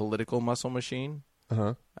that's the political muscle machine,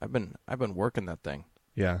 I've been working that thing.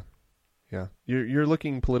 Yeah. Yeah. You're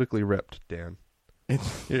looking politically ripped, Dan.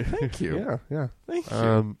 Thank you. Yeah. Thank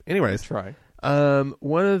you. Anyways. Try.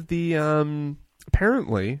 One of the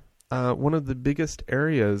apparently one of the biggest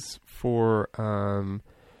areas for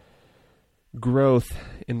growth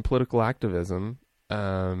in political activism,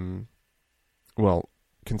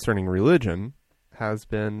 concerning religion, has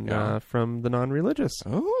been from the non-religious.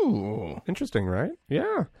 Oh, interesting, right?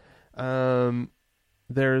 Yeah.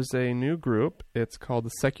 There's a new group. It's called the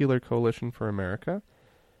Secular Coalition for America.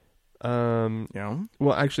 Well,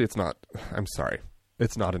 actually, it's not. I'm sorry.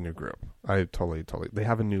 It's not a new group. I totally. They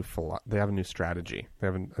have a new they have a new strategy. They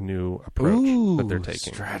have a new approach that they're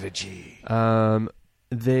taking. Strategy.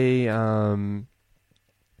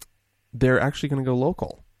 They're actually going to go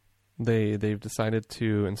local. They've decided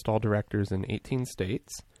to install directors in 18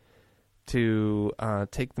 states to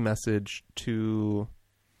take the message to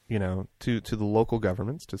the local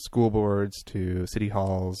governments, to school boards, to city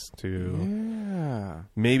halls, to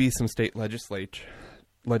maybe some state legislators,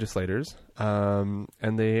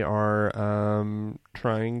 and they are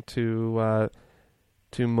trying to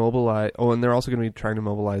mobilize. Oh, and they're also going to be trying to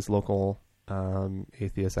mobilize local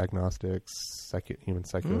atheists, agnostics, human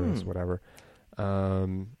secularists, whatever.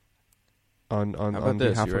 On How about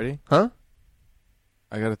this? You ready? Huh?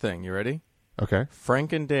 I got a thing. You ready? Okay.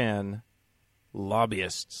 Frank and Dan,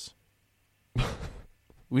 lobbyists.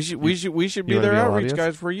 we should be their outreach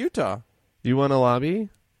guys for Utah. You want to lobby?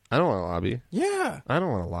 I don't want to lobby. Yeah. I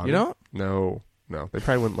don't want to lobby. You don't? No. They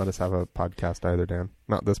probably wouldn't let us have a podcast either, Dan.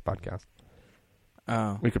 Not this podcast.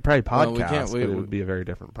 Oh. We could probably podcast, well, but it would be a very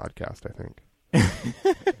different podcast, I think.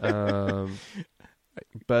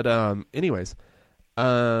 Anyways,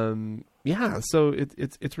 so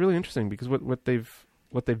it's really interesting because what they've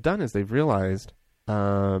done is they've realized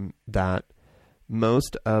that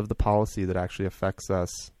most of the policy that actually affects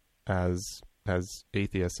us as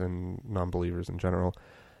atheists and non-believers in general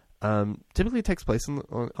typically takes place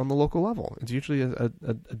on the local level. It's usually a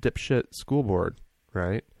dipshit school board,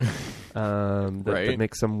 right? That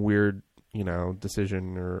makes some weird,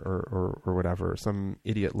 decision or whatever, some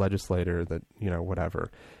idiot legislator that,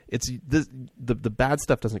 whatever. It's the bad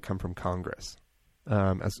stuff doesn't come from Congress,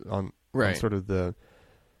 on sort of the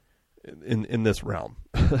in this realm,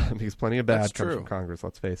 because plenty of bad comes from Congress.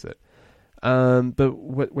 Let's face it. But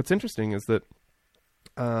what's interesting is that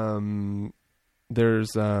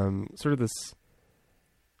there's sort of this.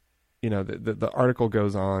 The article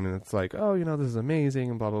goes on and it's like, oh, this is amazing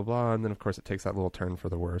and blah, blah, blah. And then, of course, it takes that little turn for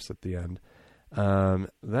the worse at the end. And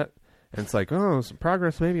it's like, oh, some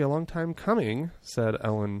progress may be a long time coming, said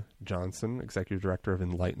Ellen Johnson, executive director of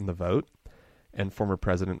Enlighten the Vote and former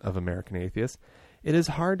president of American Atheists. It is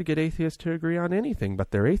hard to get atheists to agree on anything but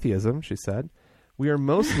their atheism, she said. We are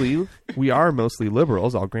mostly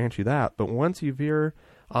liberals, I'll grant you that. But once you veer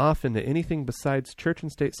off into anything besides church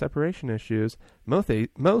and state separation issues,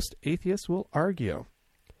 most atheists will argue.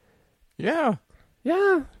 Yeah.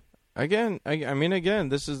 Yeah. Again, again,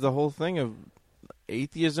 this is the whole thing of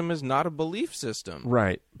atheism is not a belief system.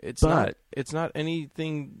 Right. It's not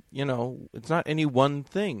anything, it's not any one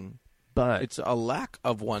thing. But it's a lack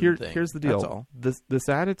of one thing. Here's the deal. That's all. This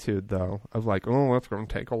attitude, though, of like, oh, it's going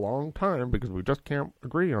to take a long time because we just can't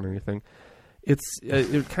agree on anything. It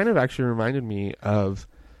kind of actually reminded me of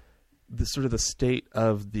the sort of the state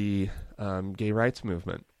of the gay rights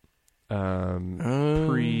movement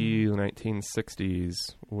pre-1960s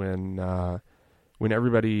when all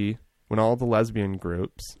the lesbian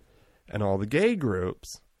groups and all the gay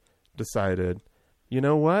groups decided, you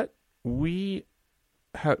know what, because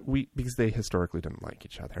they historically didn't like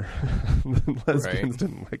each other. The lesbians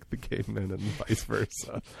didn't like the gay men and vice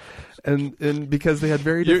versa. And because they had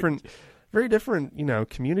very different,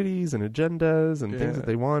 communities and agendas and things that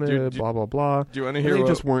they wanted, blah, blah, blah. Do you want to hear they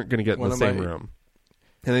just weren't going to get in the same room.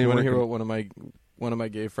 And you want to hear what one of my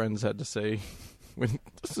gay friends had to say when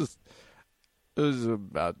it was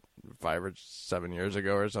about 5 or 7 years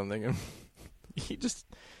ago or something, and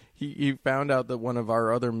he found out that one of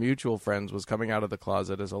our other mutual friends was coming out of the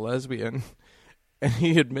closet as a lesbian, and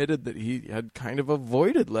he admitted that he had kind of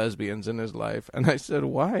avoided lesbians in his life. And I said,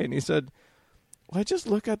 why? And he said, well, I just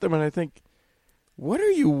look at them and I think, what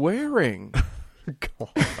are you wearing?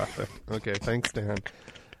 God. Okay, thanks, Dan.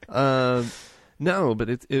 No, but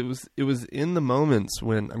it was in the moments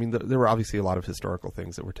when, there were obviously a lot of historical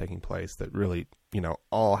things that were taking place that really,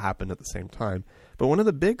 all happened at the same time. But one of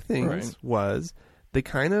the big things was they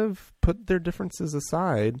kind of put their differences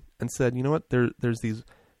aside and said, you know what, there's these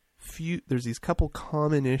couple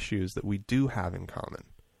common issues that we do have in common,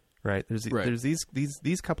 right? There's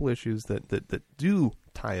these couple issues that do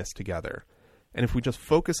tie us together. And if we just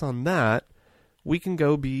focus on that, we can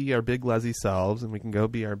go be our big lesy selves and we can go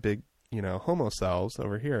be our big, homo selves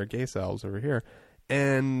over here, gay selves over here.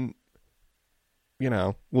 And,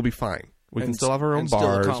 we'll be fine. We can still have our own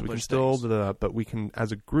bars. We can still, but we can,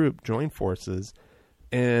 as a group, join forces.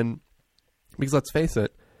 And because let's face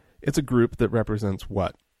it, it's a group that represents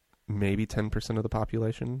what? Maybe 10% of the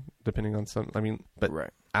population, depending on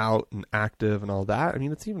out and active and all that.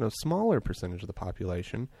 It's even a smaller percentage of the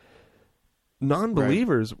population.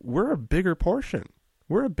 Non-believers, we're a bigger portion.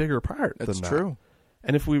 We're a bigger part than that. That's true.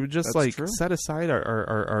 And if we would just set aside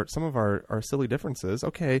our some of our silly differences,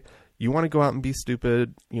 okay, you want to go out and be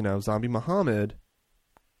stupid, zombie Muhammad,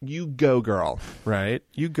 you go, girl, right?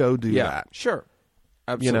 You go do that. Sure.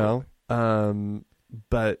 Absolutely.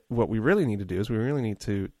 But what we really need to do is we really need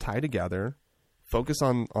to tie together, focus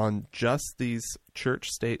on just these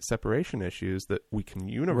church-state separation issues that we can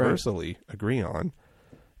universally agree on.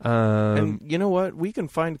 And you know what? We can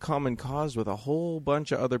find common cause with a whole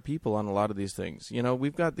bunch of other people on a lot of these things.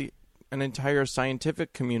 We've got an entire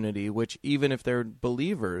scientific community, which even if they're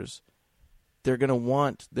believers, they're going to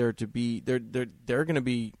want there to be they're going to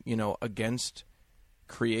be against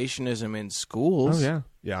creationism in schools. Oh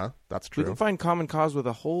yeah, that's true. We can find common cause with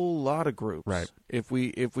a whole lot of groups, right? If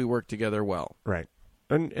we work together well, right?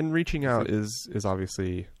 And reaching out is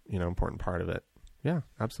obviously an important part of it. Yeah,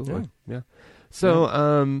 absolutely. Yeah.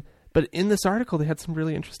 So, but in this article, they had some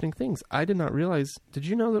really interesting things. I did not realize. Did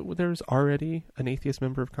you know that there's already an atheist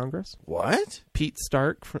member of Congress? What? Pete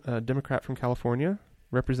Stark, a Democrat from California,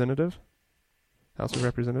 representative, House of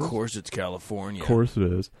Representatives. Of course, it's California. Of course it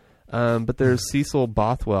is. But there's Cecil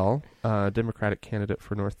Bothwell, Democratic candidate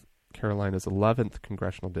for North Carolina's 11th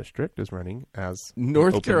congressional district, is running as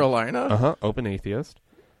Carolina. Open atheist.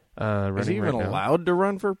 Is he even allowed to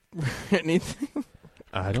run for anything?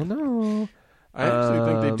 I don't know. I actually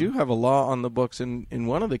think they do have a law on the books in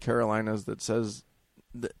one of the Carolinas that says,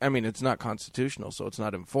 I mean, it's not constitutional, so it's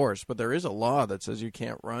not enforced, but there is a law that says you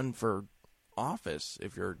can't run for office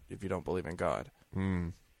if you don't believe in God.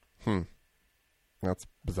 That's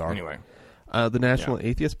bizarre. Anyway, the National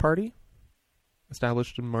Atheist Party,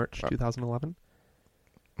 established in March 2011,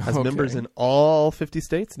 has members in all 50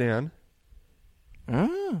 states. Dan.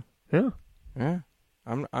 Ah, Yeah. yeah.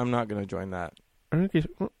 I'm not going to join that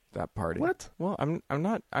party. What? Well, I'm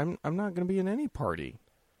not going to be in any party.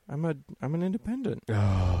 I'm an independent.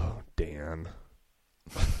 Oh, Dan.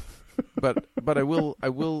 but I will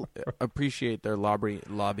appreciate their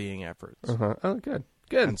lobbying efforts. Oh, good.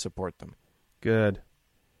 And support them. Good.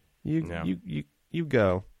 You go.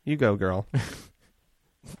 You go, girl.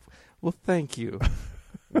 Well, thank you,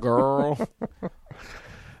 girl.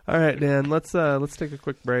 All right, Dan. Let's take a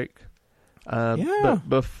quick break. But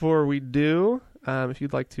before we do, if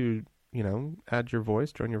you'd like to, add your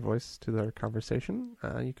voice, join your voice to our conversation,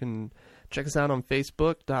 you can check us out on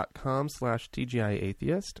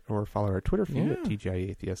Facebook.com/TGIAtheist or follow our Twitter feed at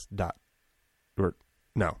TGIAtheist.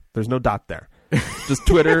 No, there's no dot there. Just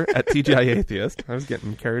Twitter at TGIAtheist. I was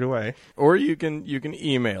getting carried away. Or you can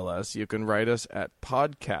email us. You can write us at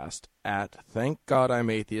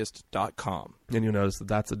podcast@thankgodimatheist.com. And you'll notice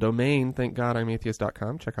that's a domain,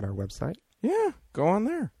 thankgodimatheist.com. Check out our website. Yeah, go on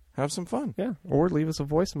there. Have some fun. Yeah, or leave us a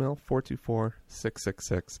voicemail,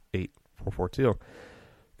 424-666-8442. Going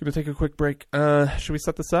to take a quick break. Should we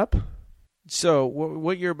set this up? So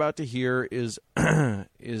what you're about to hear is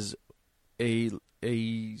is a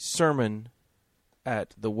sermon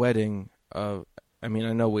at the wedding of, I mean,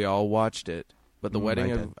 I know we all watched it, but the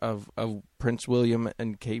wedding of Prince William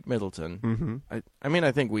and Kate Middleton. Mm-hmm. I mean,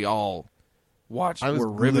 I think we all watched. I was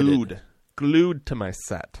riveted. glued to my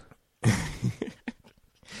set.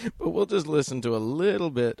 But we'll just listen to a little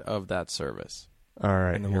bit of that service. All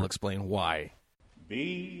right. And then we'll explain why.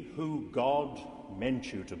 Be who God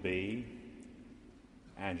meant you to be,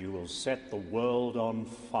 and you will set the world on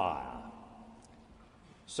fire.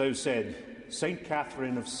 So said St.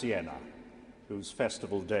 Catherine of Siena, whose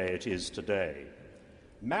festival day it is today.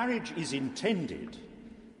 Marriage is intended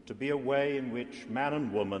to be a way in which man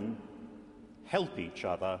and woman help each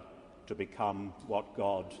other to become what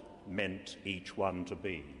God meant each one to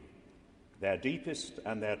be, their deepest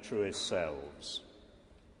and their truest selves.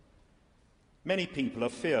 Many people are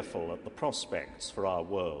fearful at the prospects for our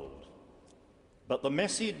world, but the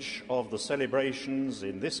message of the celebrations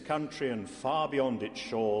in this country and far beyond its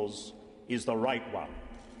shores is the right one.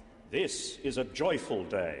 This is a joyful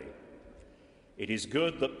day. It is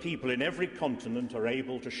good that people in every continent are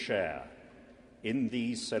able to share in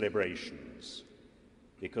these celebrations,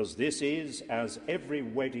 because this is, as every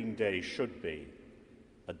wedding day should be,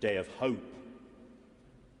 a day of hope.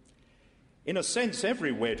 In a sense,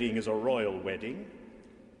 every wedding is a royal wedding,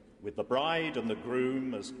 with the bride and the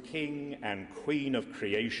groom as king and queen of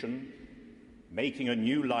creation, making a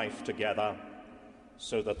new life together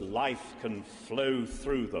so that life can flow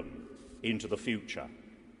through them into the future.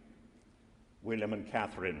 William and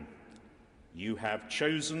Catherine, you have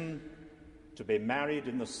chosen to be married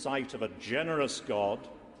in the sight of a generous God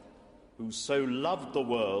who so loved the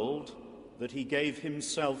world that he gave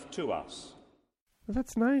himself to us.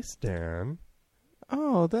 That's nice, Dan.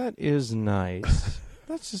 Oh, that is nice.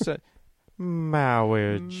 That's just a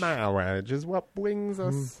marriage. Marriage is what brings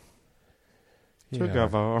us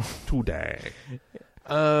together today.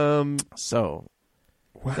 So,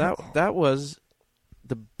 wow. that was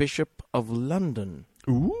the Bishop of London.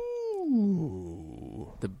 Ooh.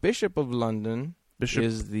 The Bishop of London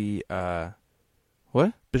is the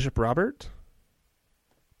what? Bishop Robert?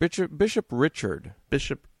 Bishop Richard.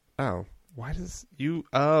 Bishop. Oh, why does you?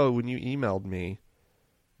 Oh, when you emailed me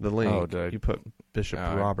the link, you put Bishop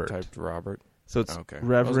Robert. I typed Robert. So it's okay.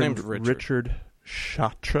 Reverend Richard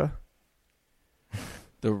Chatra.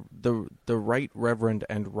 The Right Reverend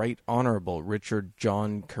and Right Honorable Richard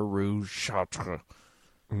John Carew Chatra.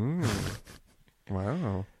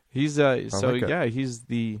 Wow. He's he's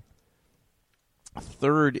the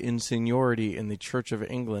third in seniority in the Church of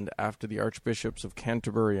England after the Archbishops of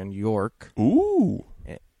Canterbury and York. Ooh.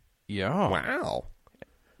 Yeah. Wow.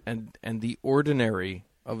 And the ordinary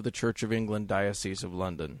of the Church of England Diocese of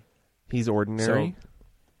London. He's ordinary?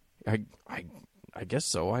 So, I guess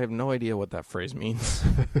so. I have no idea what that phrase means.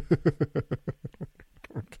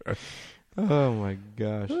 Okay. Oh my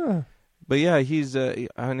gosh. But yeah, he's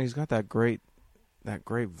got that great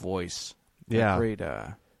voice. Yeah. Great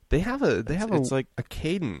They have a it's like a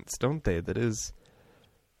cadence, don't they? That is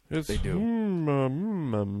they do.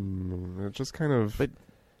 It just kind of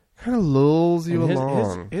lulls you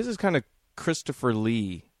along. His is kind of Christopher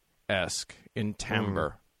Lee-esque in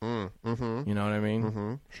timbre. Mm-hmm. You know what I mean?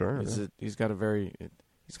 Mm-hmm. Sure. He's got a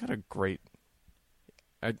great.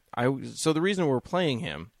 So the reason we're playing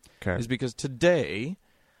him is because today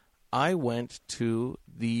I went to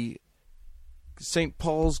the St.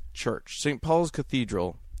 Paul's Church, St. Paul's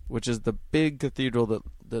Cathedral, which is the big cathedral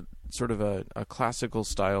that sort of a classical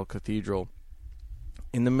style cathedral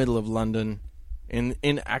in the middle of London,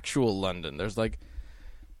 in actual London. There's like,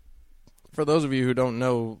 for those of you who don't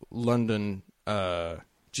know London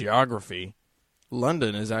geography,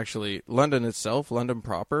 London itself, London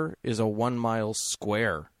proper, is a 1 mile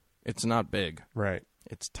square. It's not big. Right.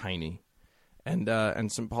 It's tiny. And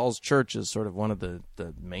St. Paul's Church is sort of one of the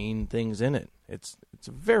main things in it. It's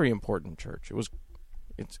a very important church.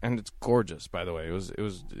 It's gorgeous, by the way. It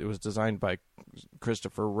was designed by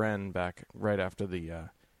Christopher Wren back right after the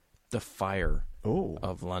fire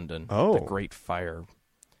of London. Oh. The Great Fire.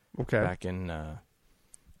 Okay. Back in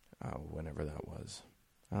whenever that was.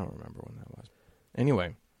 I don't remember when that was.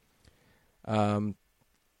 Anyway,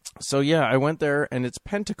 so yeah, I went there, and it's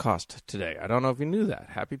Pentecost today. I don't know if you knew that.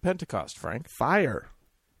 Happy Pentecost, Frank. Fire.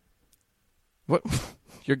 What?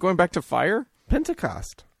 You're going back to fire?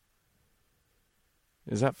 Pentecost.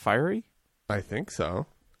 Is that fiery? I think so.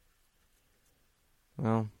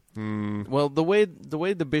 Well, the way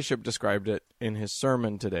the bishop described it in his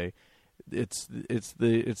sermon today, it's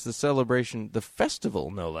the celebration, the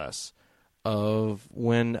festival, no less, of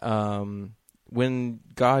when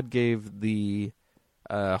God gave the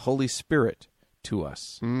Holy Spirit to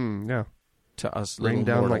us. Yeah. To us Rain little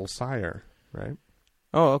down mortals. like fire, right?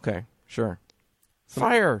 Oh, okay. Sure.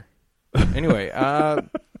 Fire. Anyway,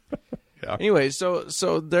 Yeah. Anyway,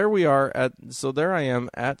 so there we are there I am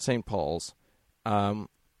at St. Paul's.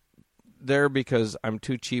 There because I'm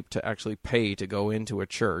too cheap to actually pay to go into a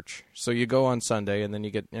church. So you go on Sunday, and then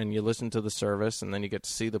you listen to the service, and then you get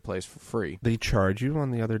to see the place for free. They charge you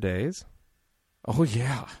on the other days? Oh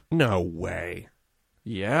yeah. No way.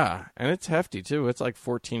 Yeah, and it's hefty too. It's like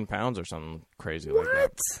 14 pounds or something crazy like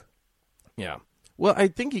that. Yeah. Well, I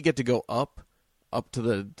think you get to go up to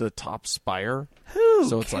the top spire. Who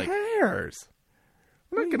So it's like- cares?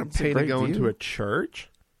 I'm not going It's to a pay to great go into view. a church.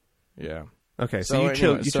 Yeah. Okay, So so you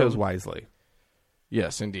anyway, chose wisely.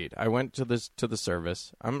 Yes, indeed. I went to the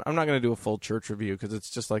service. I'm not going to do a full church review because it's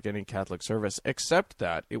just like any Catholic service, except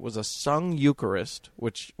that it was a sung Eucharist,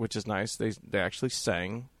 which is nice. They actually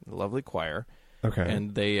sang, a lovely choir, Okay.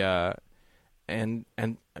 and they and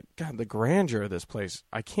God, the grandeur of this place.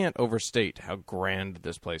 I can't overstate how grand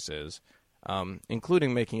this place is,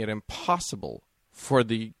 including making it impossible for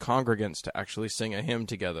the congregants to actually sing a hymn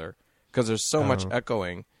together because there's so much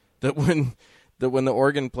echoing that when the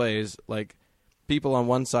organ plays, like, people on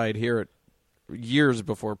one side hear it years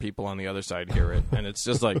before people on the other side hear it, and it's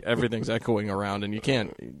just like everything's echoing around, and you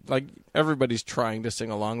can't, like, everybody's trying to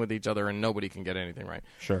sing along with each other, and nobody can get anything right.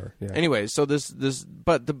 Sure. Yeah. Anyway, so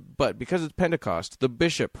but because it's Pentecost, the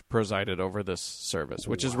bishop presided over this service,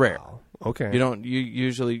 which is rare. Wow. Okay. You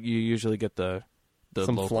usually get the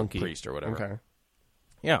Some local flunky priest or whatever. Okay.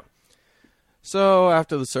 Yeah. So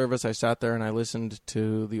after the service, I sat there and I listened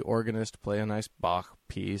to the organist play a nice Bach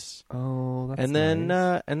piece. Oh, that's And then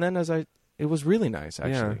nice. it was really nice,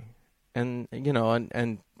 actually. Yeah. And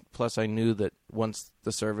and plus I knew that once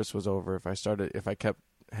the service was over, if I kept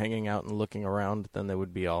hanging out and looking around, then they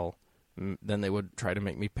would try to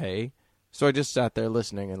make me pay. So I just sat there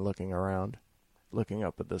listening and looking around, looking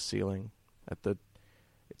up at the ceiling,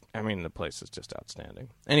 the place is just outstanding.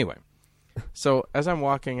 Anyway, so as I'm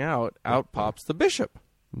walking out pops the bishop.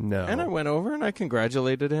 No. And I went over and I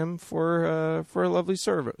congratulated him for a lovely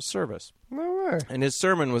service. No way. And his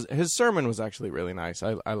sermon was actually really nice.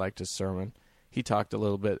 I liked his sermon. He talked a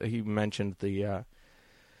little bit. He mentioned the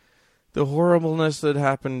horribleness that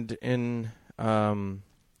happened in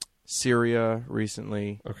Syria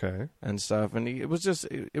recently. Okay. And stuff. And it was just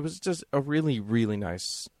a really, really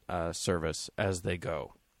nice service as they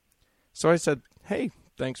go. So I said, "Hey,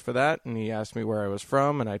 thanks for that." And he asked me where I was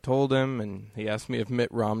from, and I told him, and he asked me if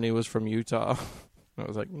Mitt Romney was from Utah. I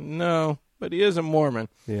was like, "No, but he is a Mormon."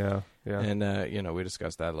 Yeah. Yeah. And we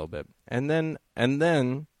discussed that a little bit. And then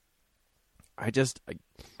I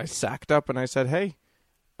sacked up and I said, "Hey,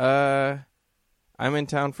 I'm in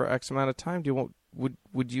town for X amount of time.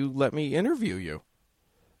 Would you let me interview you?"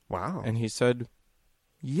 Wow. And he said,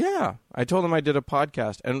 "Yeah." I told him I did a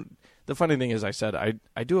podcast, and the funny thing is, I said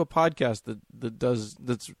I do a podcast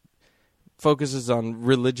that focuses on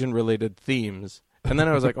religion-related themes, and then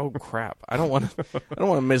I was like, "Oh crap! I don't want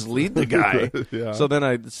to mislead the guy." Yeah. So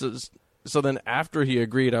then after he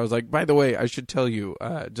agreed, I was like, "By the way, I should tell you,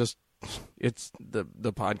 just it's the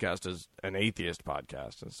podcast is an atheist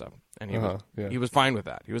podcast and stuff. And yeah. he was fine with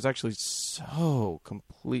that. He was actually so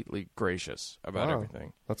completely gracious about Wow.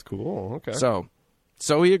 everything. That's cool. Okay. So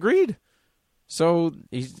he agreed. So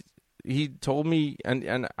he told me,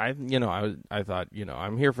 and I thought,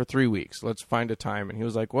 I'm here for 3 weeks. Let's find a time. And he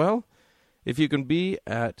was like, well, if you can be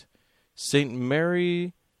at St.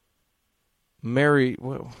 Mary,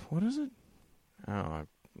 what is it? Oh,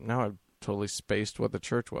 now I've totally spaced what the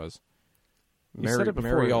church was. You said it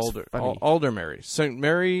before. Mary It was funny. Aldermary. St.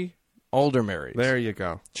 Mary Aldermary. There you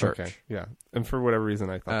go. Church. Okay. Yeah. And for whatever reason,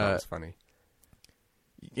 I thought that was funny.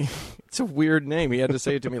 It's a weird name. He had to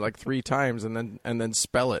say it to me like 3 times and then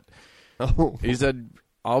spell it. Oh. He said,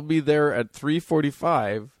 "I'll be there at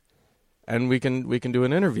 3:45, and we can do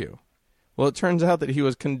an interview." Well, it turns out that he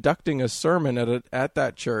was conducting a sermon at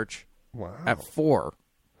that church Wow. at 4.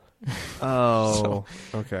 Oh.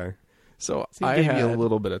 Okay. So So I he gave had you a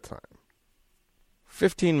little bit of time.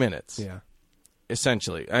 15 minutes, Yeah.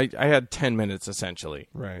 essentially. I had 10 minutes essentially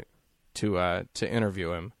Right. to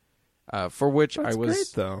interview him, for which That's I was great,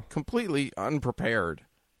 though. completely unprepared.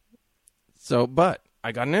 So, but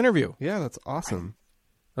I got an interview. Yeah, that's awesome.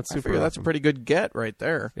 That's I super figure awesome. that's a pretty good get right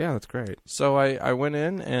there. Yeah, that's great. So I went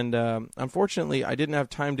in, and unfortunately, I didn't have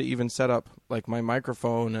time to even set up like my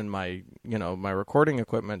microphone and my recording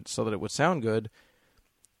equipment so that it would sound good.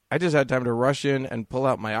 I just had time to rush in and pull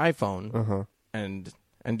out my iPhone Uh-huh. and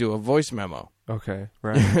do a voice memo. Okay.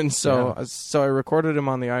 Right. And so Yeah. I recorded him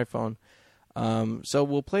on the iPhone. So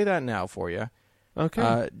we'll play that now for you.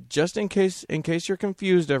 Okay. Just in case you're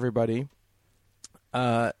confused, everybody,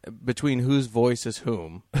 between whose voice is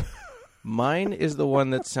whom. Mine is the one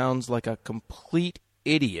that sounds like a complete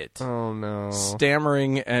idiot, Oh no.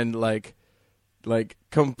 stammering and like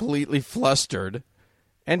completely flustered.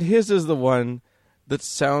 And his is the one that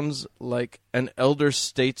sounds like an elder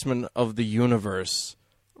statesman of the universe,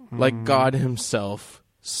 like God himself,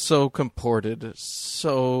 so comported,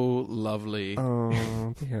 so lovely.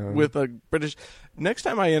 Oh, yeah. With a British. Next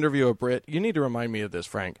time I interview a Brit, you need to remind me of this,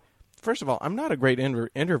 Frank. First of all, I'm not a great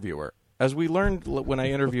interviewer. As we learned when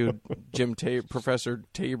I interviewed Professor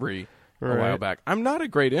Tabry a while Right. back, I'm not a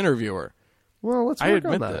great interviewer. Well, let's work I on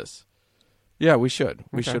admit that. this. Yeah, we should.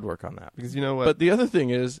 We Okay. should work on that. Because you know what? But the other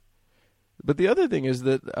thing is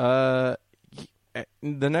that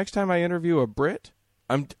the next time I interview a Brit,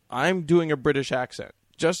 I'm doing a British accent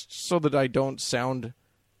just so that I don't sound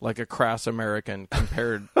like a crass American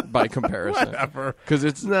by comparison. Whatever. Because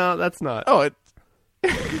it's No, that's not. oh it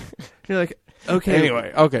You're like, okay.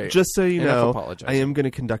 anyway okay. Just so you Enough know, apologizing. I am going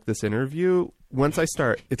to conduct this interview. Once I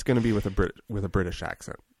start, it's going to be with a British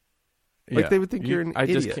accent. Like, they would think you're an Just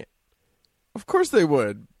idiot. can't. Of course they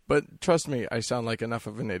would, but trust me, I sound like enough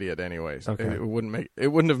of an idiot anyways. Okay. It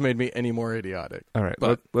wouldn't have made me any more idiotic. All right,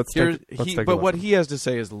 But let's here's- take a but what listen. he has to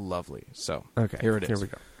say is lovely. So Okay, here it is. Here we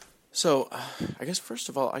go. So, I guess first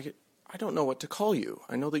of all, I don't know what to call you.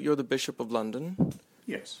 I know that you're the Bishop of London,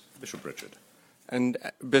 Yes, Bishop Richard. and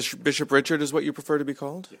Bishop Richard is what you prefer to be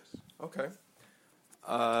called. Yes. Okay.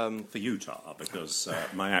 For Utah, because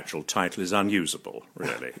my actual title is unusable,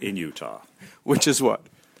 really, in Utah. Which is what?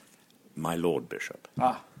 My Lord Bishop.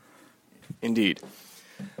 Indeed.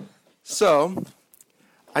 So,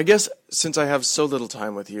 I guess since I have so little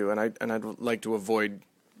time with you, and I'd like to avoid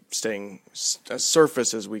staying as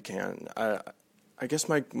surface as we can, I guess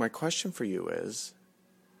my question for you is,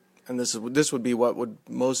 and this would be what would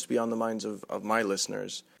most be on the minds of my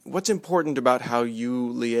listeners. What's important about how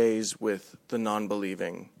you liaise with the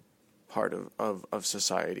non-believing part of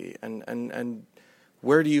society, and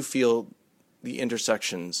where do you feel the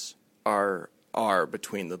intersections are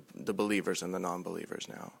between the believers and the non-believers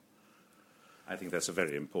now? I think that's a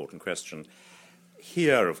very important question.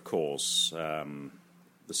 Here, of course,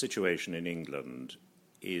 the situation in England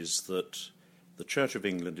is that the Church of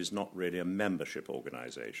England is not really a membership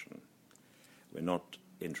organisation. We're not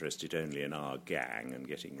interested only in our gang and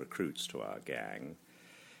getting recruits to our gang.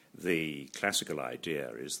 The classical idea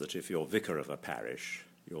is that if you're vicar of a parish,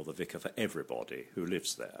 you're the vicar for everybody who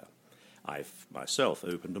lives there. I've myself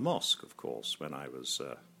opened a mosque, of course, when I was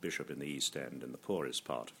bishop in the East End, in the poorest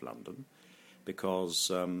part of London, because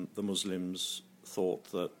the Muslims thought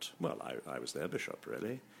that, well, I was their bishop,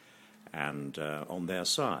 really, and on their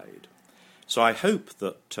side. So I hope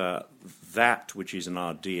that that which is in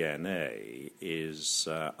our DNA is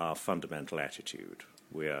our fundamental attitude.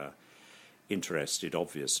 We're interested,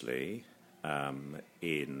 obviously,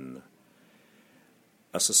 in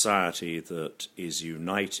a society that is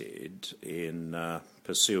united in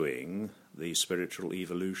pursuing the spiritual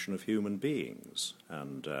evolution of human beings.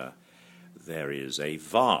 And there is a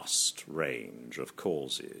vast range of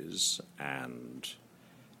causes and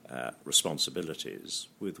responsibilities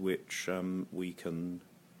with which we can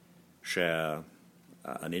share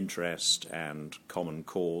an interest and common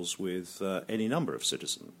cause with any number of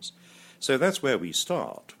citizens. So that's where we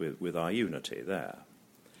start with our unity there.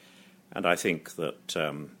 And I think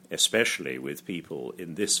that especially with people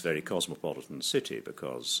in this very cosmopolitan city,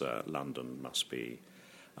 because London must be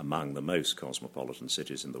among the most cosmopolitan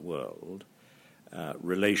cities in the world,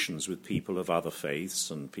 relations with people of other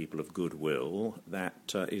faiths and people of goodwill,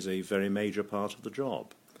 that is a very major part of the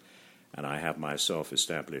job. And I have myself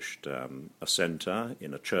established a centre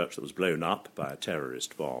in a church that was blown up by a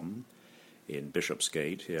terrorist bomb in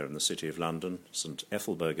Bishopsgate here in the City of London, St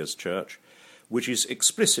Ethelburga's Church, which is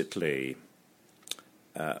explicitly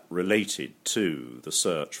related to the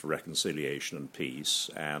search for reconciliation and peace,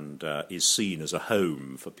 and is seen as a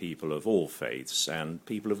home for people of all faiths and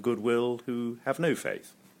people of goodwill who have no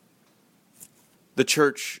faith. The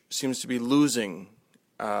church seems to be losing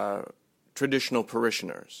traditional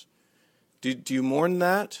parishioners. Do you mourn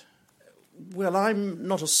that? Well, I'm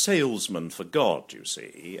not a salesman for God, you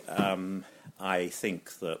see. I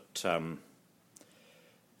think that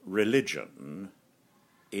religion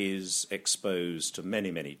is exposed to many,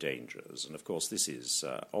 many dangers. And, of course, this is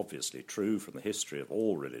obviously true from the history of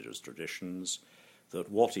all religious traditions, that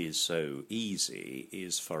what is so easy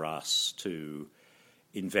is for us to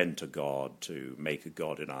invent a God, to make a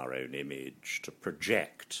God in our own image, to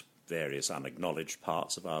project various unacknowledged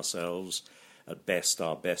parts of ourselves, at best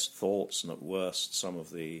our best thoughts, and at worst some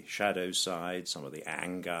of the shadow side, some of the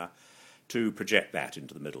anger, to project that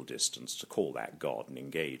into the middle distance, to call that God and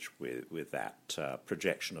engage with that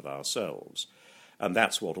projection of ourselves. And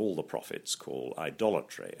that's what all the prophets call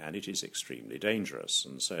idolatry, and it is extremely dangerous.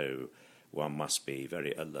 And so one must be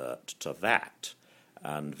very alert to that,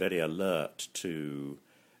 and very alert to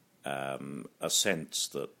a sense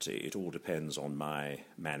that it all depends on my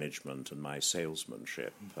management and my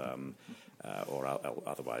salesmanship, or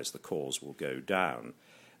otherwise the cause will go down.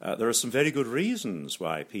 There are some very good reasons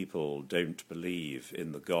why people don't believe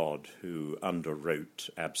in the God who underwrote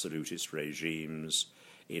absolutist regimes,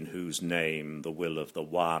 in whose name the will of the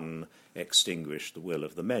one extinguished the will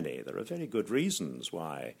of the many. There are very good reasons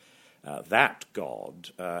why that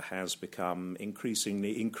God has become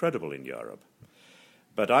increasingly incredible in Europe.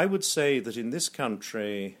 But I would say that in this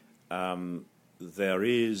country there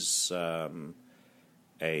is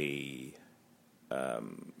a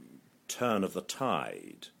turn of the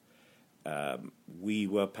tide. We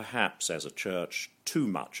were perhaps, as a church, too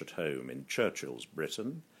much at home in Churchill's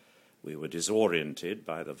Britain. We were disoriented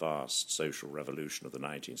by the vast social revolution of the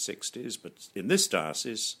 1960s, but in this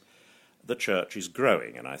diocese, the church is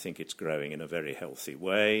growing, and I think it's growing in a very healthy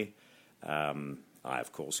way. I,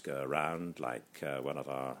 of course, go around like one of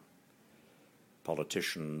our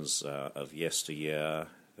politicians of yesteryear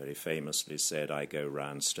very famously said, I go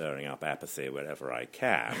round stirring up apathy wherever I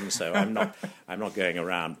can. So I'm not going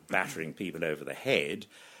around battering people over the head,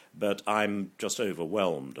 but I'm just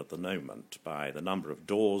overwhelmed at the moment by the number of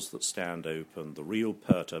doors that stand open, the real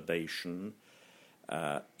perturbation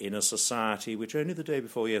in a society which only the day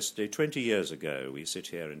before yesterday, 20 years ago, we sit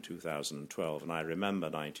here in 2012, and I remember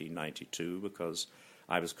 1992 because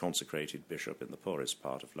I was consecrated bishop in the poorest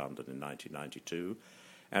part of London in 1992,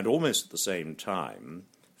 and almost at the same time,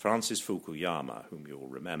 Francis Fukuyama, whom you'll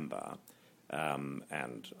remember, and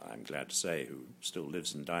I'm glad to say who still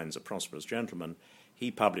lives and dines a prosperous gentleman, he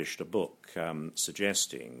published a book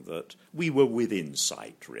suggesting that we were within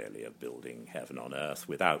sight, really, of building heaven on earth,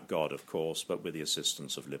 without God, of course, but with the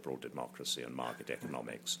assistance of liberal democracy and market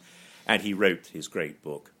economics. And he wrote his great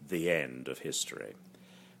book, The End of History.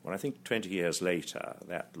 Well, I think 20 years later,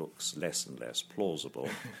 that looks less and less plausible.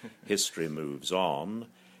 History moves on.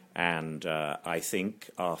 And I think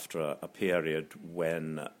after a period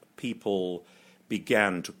when people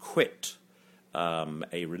began to quit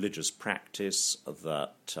a religious practice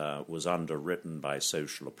that was underwritten by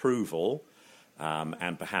social approval,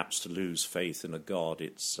 and perhaps to lose faith in a God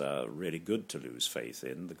it's really good to lose faith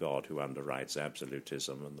in, the God who underwrites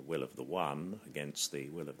absolutism and the will of the one against the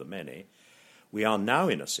will of the many, we are now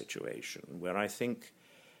in a situation where I think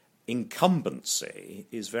incumbency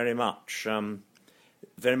is very much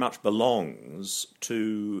belongs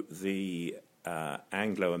to the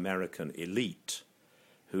Anglo-American elite,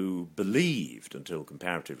 who believed until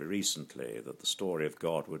comparatively recently that the story of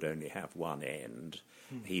God would only have one end.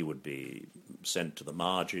 He would be sent to the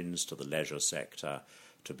margins, to the leisure sector,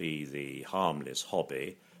 to be the harmless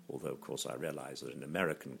hobby, although, of course, I realize that in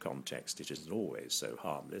American context it isn't always so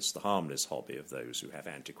harmless, the harmless hobby of those who have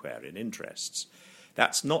antiquarian interests.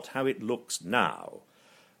 That's not how it looks now,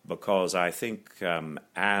 because I think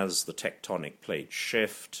as the tectonic plates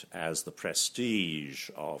shift, as the prestige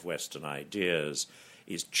of Western ideas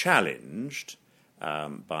is challenged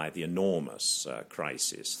by the enormous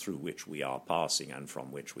crisis through which we are passing and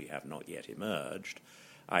from which we have not yet emerged,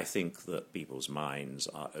 I think that people's minds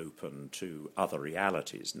are open to other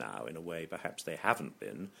realities now in a way perhaps they haven't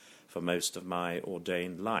been for most of my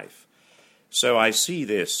ordained life. So I see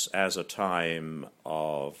this as a time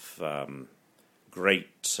of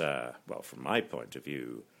great, well, from my point of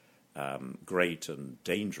view, great and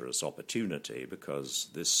dangerous opportunity, because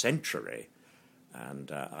this century,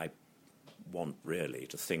 and I want really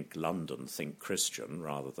to think London, think Christian,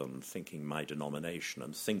 rather than thinking my denomination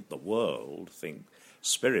and think the world, think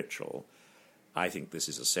spiritual. I think this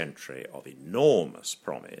is a century of enormous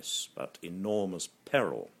promise, but enormous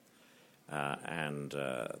peril. And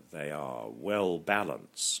they are well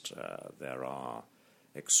balanced. There are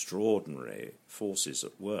extraordinary forces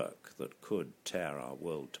at work that could tear our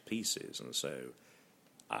world to pieces. And so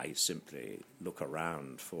I simply look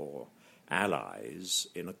around for allies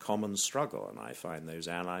in a common struggle, and I find those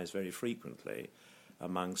allies very frequently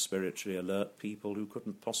among spiritually alert people who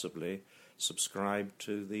couldn't possibly subscribe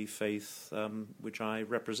to the faith which I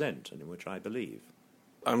represent and in which I believe.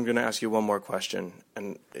 I'm going to ask you one more question,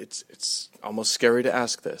 and it's almost scary to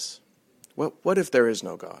ask this. What if there is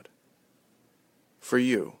no God? For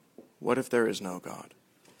you, what if there is no God?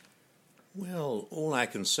 Well, all I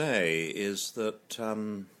can say is that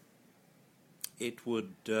it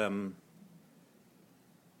would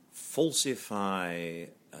falsify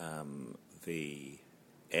the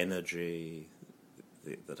energy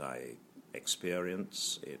that I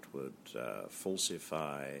experience. It would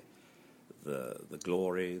falsify the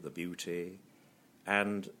glory, the beauty.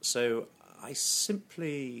 And so I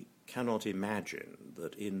simply cannot imagine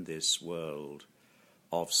that in this world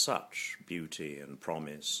of such beauty and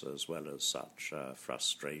promise, as well as such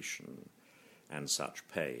frustration and such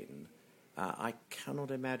pain, I cannot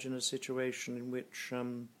imagine a situation in which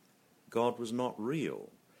God was not real.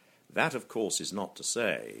 That, of course, is not to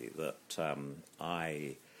say that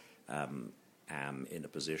I am in a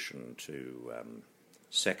position to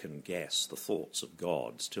second-guess the thoughts of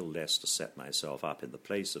God, still less to set myself up in the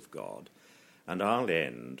place of God. And I'll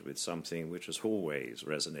end with something which has always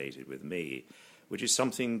resonated with me, which is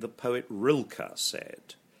something the poet Rilke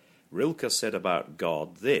said. Rilke said about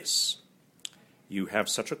God this: "You have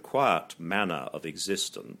such a quiet manner of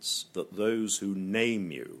existence that those who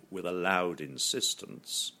name you with a loud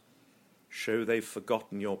insistence show they've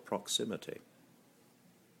forgotten your proximity."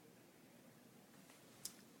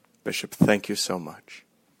 Bishop, thank you so much.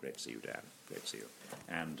 Great to see you, Dan. Great to see you.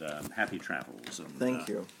 And happy travels. And, Thank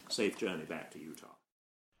you. Safe journey back to Utah.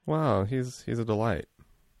 Wow, he's a delight.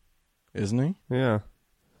 Isn't he? Yeah.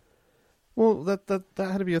 Well, that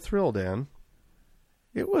had to be a thrill, Dan.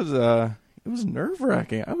 It was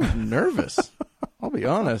nerve-wracking. I was nervous. I'll be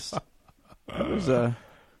honest. It was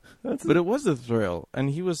but it was a thrill,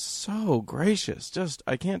 and he was so gracious. Just,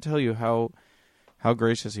 I can't tell you how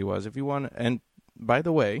gracious he was. If you want, and by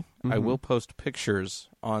the way, I will post pictures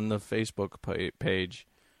on the Facebook page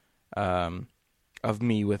of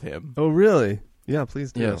me with him. Oh, really? Yeah,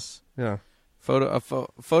 please do. Yes. Yeah.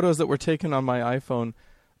 Photos that were taken on my iPhone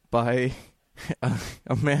by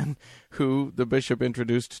a man who the bishop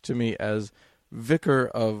introduced to me as vicar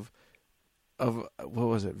of what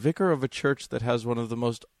was it? Vicar of a church that has one of the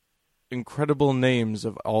most incredible names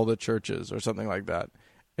of all the churches, or something like that.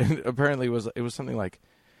 And apparently it was something like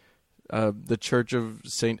the Church of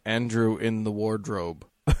St. Andrew in the Wardrobe,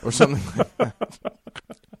 or something like that.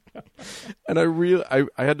 And I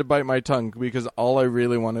had to bite my tongue, because all I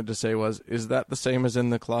really wanted to say was, "Is that the same as in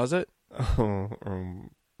the closet?" They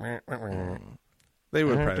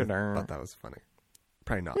would probably thought that was funny.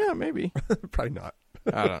 Probably not. Yeah, maybe. Probably not.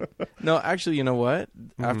 I don't know. No, actually, you know what?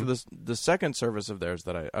 After the second service of his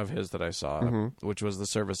that I saw, which was the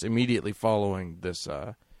service immediately following this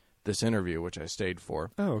interview, which I stayed for.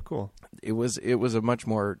 Oh, cool. It was a much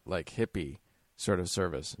more like hippie sort of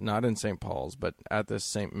service, not in St. Paul's, but at this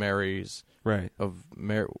St. Mary's, right? Of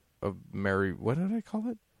Mary. What did I call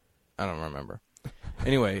it? I don't remember.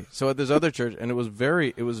 Anyway, so at this other church, and it was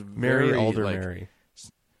Mary Alder like, Mary.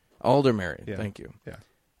 Alder Mary. Yeah. Thank you. Yeah.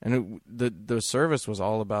 And the service was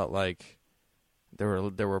all about, like,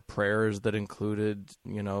 there were prayers that included,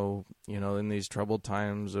 you know, in these troubled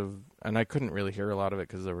times of, and I couldn't really hear a lot of it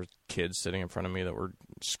because there were kids sitting in front of me that were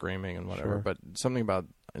screaming and whatever. Sure. But something about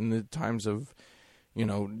in the times of, you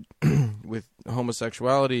know, with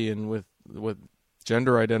homosexuality and with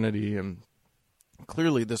gender identity and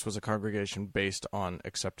clearly this was a congregation based on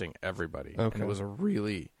accepting everybody. Okay. And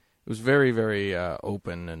it was very, very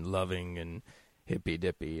open and loving and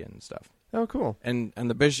hippy-dippy and stuff. Oh, cool. And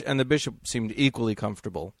the bishop seemed equally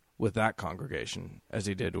comfortable with that congregation as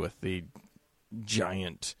he did with the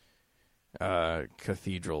giant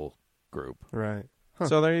cathedral group. Right. Huh.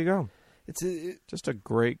 So there you go. It's Just a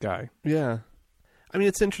great guy. yeah. I mean,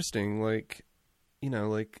 it's interesting. Like, you know,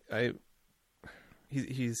 like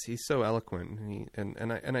he's so eloquent,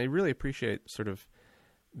 and I really appreciate sort of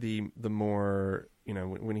the more, you know,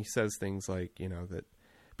 when he says things like, you know, that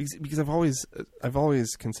because I've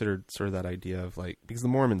always considered sort of that idea of like, because the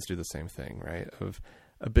Mormons do the same thing, right? Of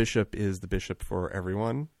a bishop is the bishop for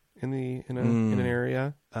everyone in an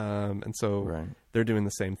area, and so Right. they're doing the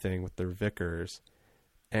same thing with their vicars,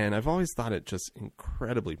 and I've always thought it just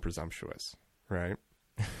incredibly presumptuous, right?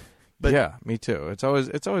 But yeah, me too. It's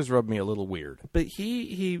always rubbed me a little weird. But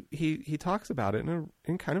he talks about it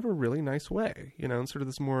in kind of a really nice way, you know, in sort of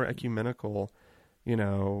this more ecumenical, you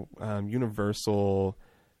know, universal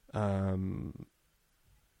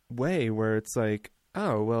way where it's like,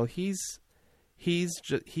 oh well, he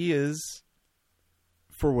is,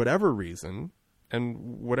 for whatever reason and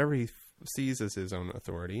whatever he sees as his own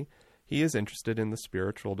authority, he is interested in the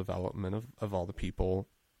spiritual development of all the people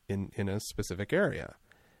in a specific area.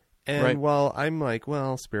 And Right. while I'm like,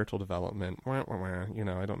 well, spiritual development, you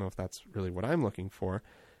know, I don't know if that's really what I'm looking for.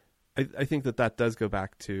 I think that does go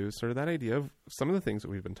back to sort of that idea of some of the things that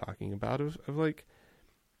we've been talking about of like,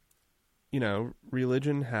 you know,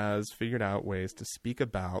 religion has figured out ways to speak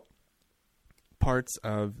about parts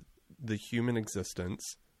of the human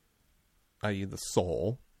existence, i.e. the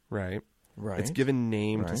soul, right? Right. It's given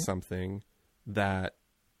name to Right. something that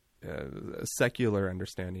a secular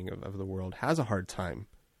understanding of the world has a hard time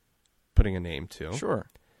putting a name to. Sure.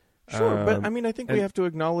 But I mean, I think we and- have to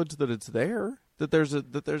acknowledge that it's there.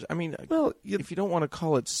 I mean, Well, if you don't want to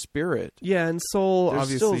call it spirit, yeah, and soul There's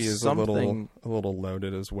obviously still is something- a little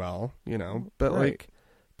loaded as well, you know. But Right.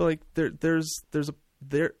 there's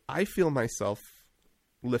I feel myself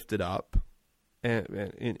lifted up, and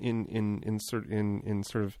in sort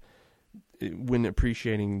of when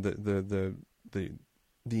appreciating the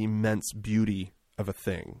immense beauty of a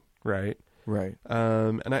thing, right? right?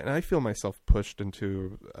 And I feel myself pushed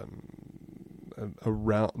into a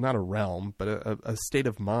realm, not a realm, but a state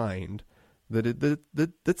of mind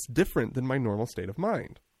that's different than my normal state of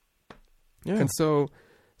mind. Yeah. And so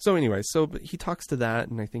anyway, but he talks to that,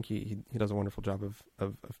 and I think he does a wonderful job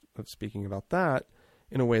of speaking about that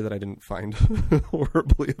in a way that I didn't find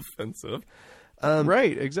horribly offensive.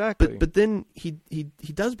 Right. Exactly. But then he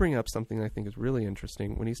does bring up something I think is really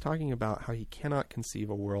interesting when he's talking about how he cannot conceive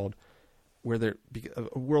a world where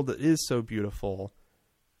a world that is so beautiful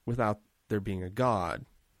without there being a God,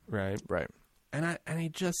 right? right. And I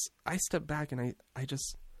step back and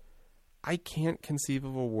I can't conceive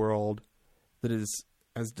of a world that is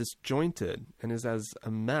as disjointed and is as a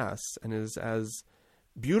mess and is as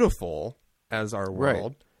beautiful as our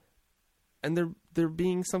world. Right. And there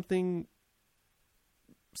being something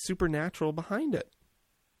supernatural behind it.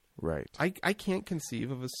 Right. I can't conceive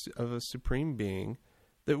of a supreme being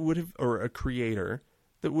that would have, or a creator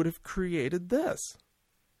that would have created this.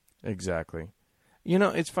 Exactly. You know,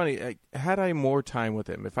 it's funny. Had I more time with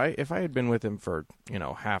him, if I had been with him for, you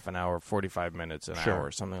know, half an hour, 45 minutes, an Sure.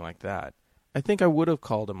 hour, something like that, I think I would have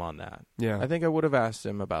called him on that. Yeah. I think I would have asked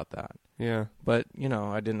him about that. Yeah. But, you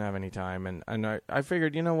know, I didn't have any time, and I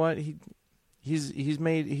figured, you know what, this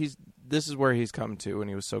is where he's come to, and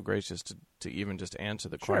he was so gracious to even just answer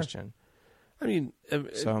the Sure. question. I mean,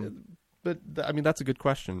 that's a good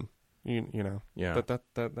question. You know. Yeah. But that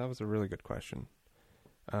was a really good question.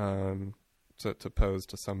 To pose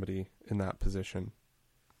to somebody in that position.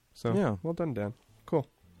 So Yeah. well done, Dan. Cool.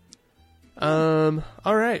 All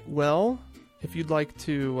right. Well, if you'd like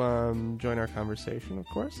to join our conversation, of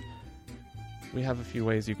course, we have a few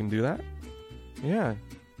ways you can do that. Yeah.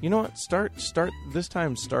 You know what? Start this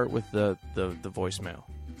time. Start with the voicemail.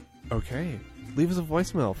 Okay. Leave us a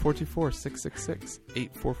voicemail,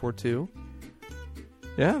 424-666-8442.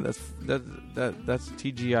 Yeah, that's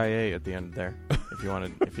TGIA at the end there. If you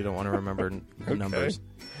don't want to remember numbers,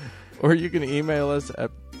 or you can email us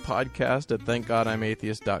at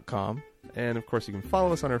podcast@thankgodimatheist.com. And of course, you can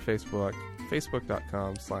follow us on our Facebook,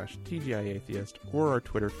 facebook.com/TGIAtheist, or our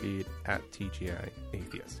Twitter feed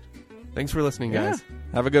 @TGIAtheist. Thanks for listening, guys.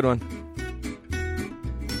 Have a good one.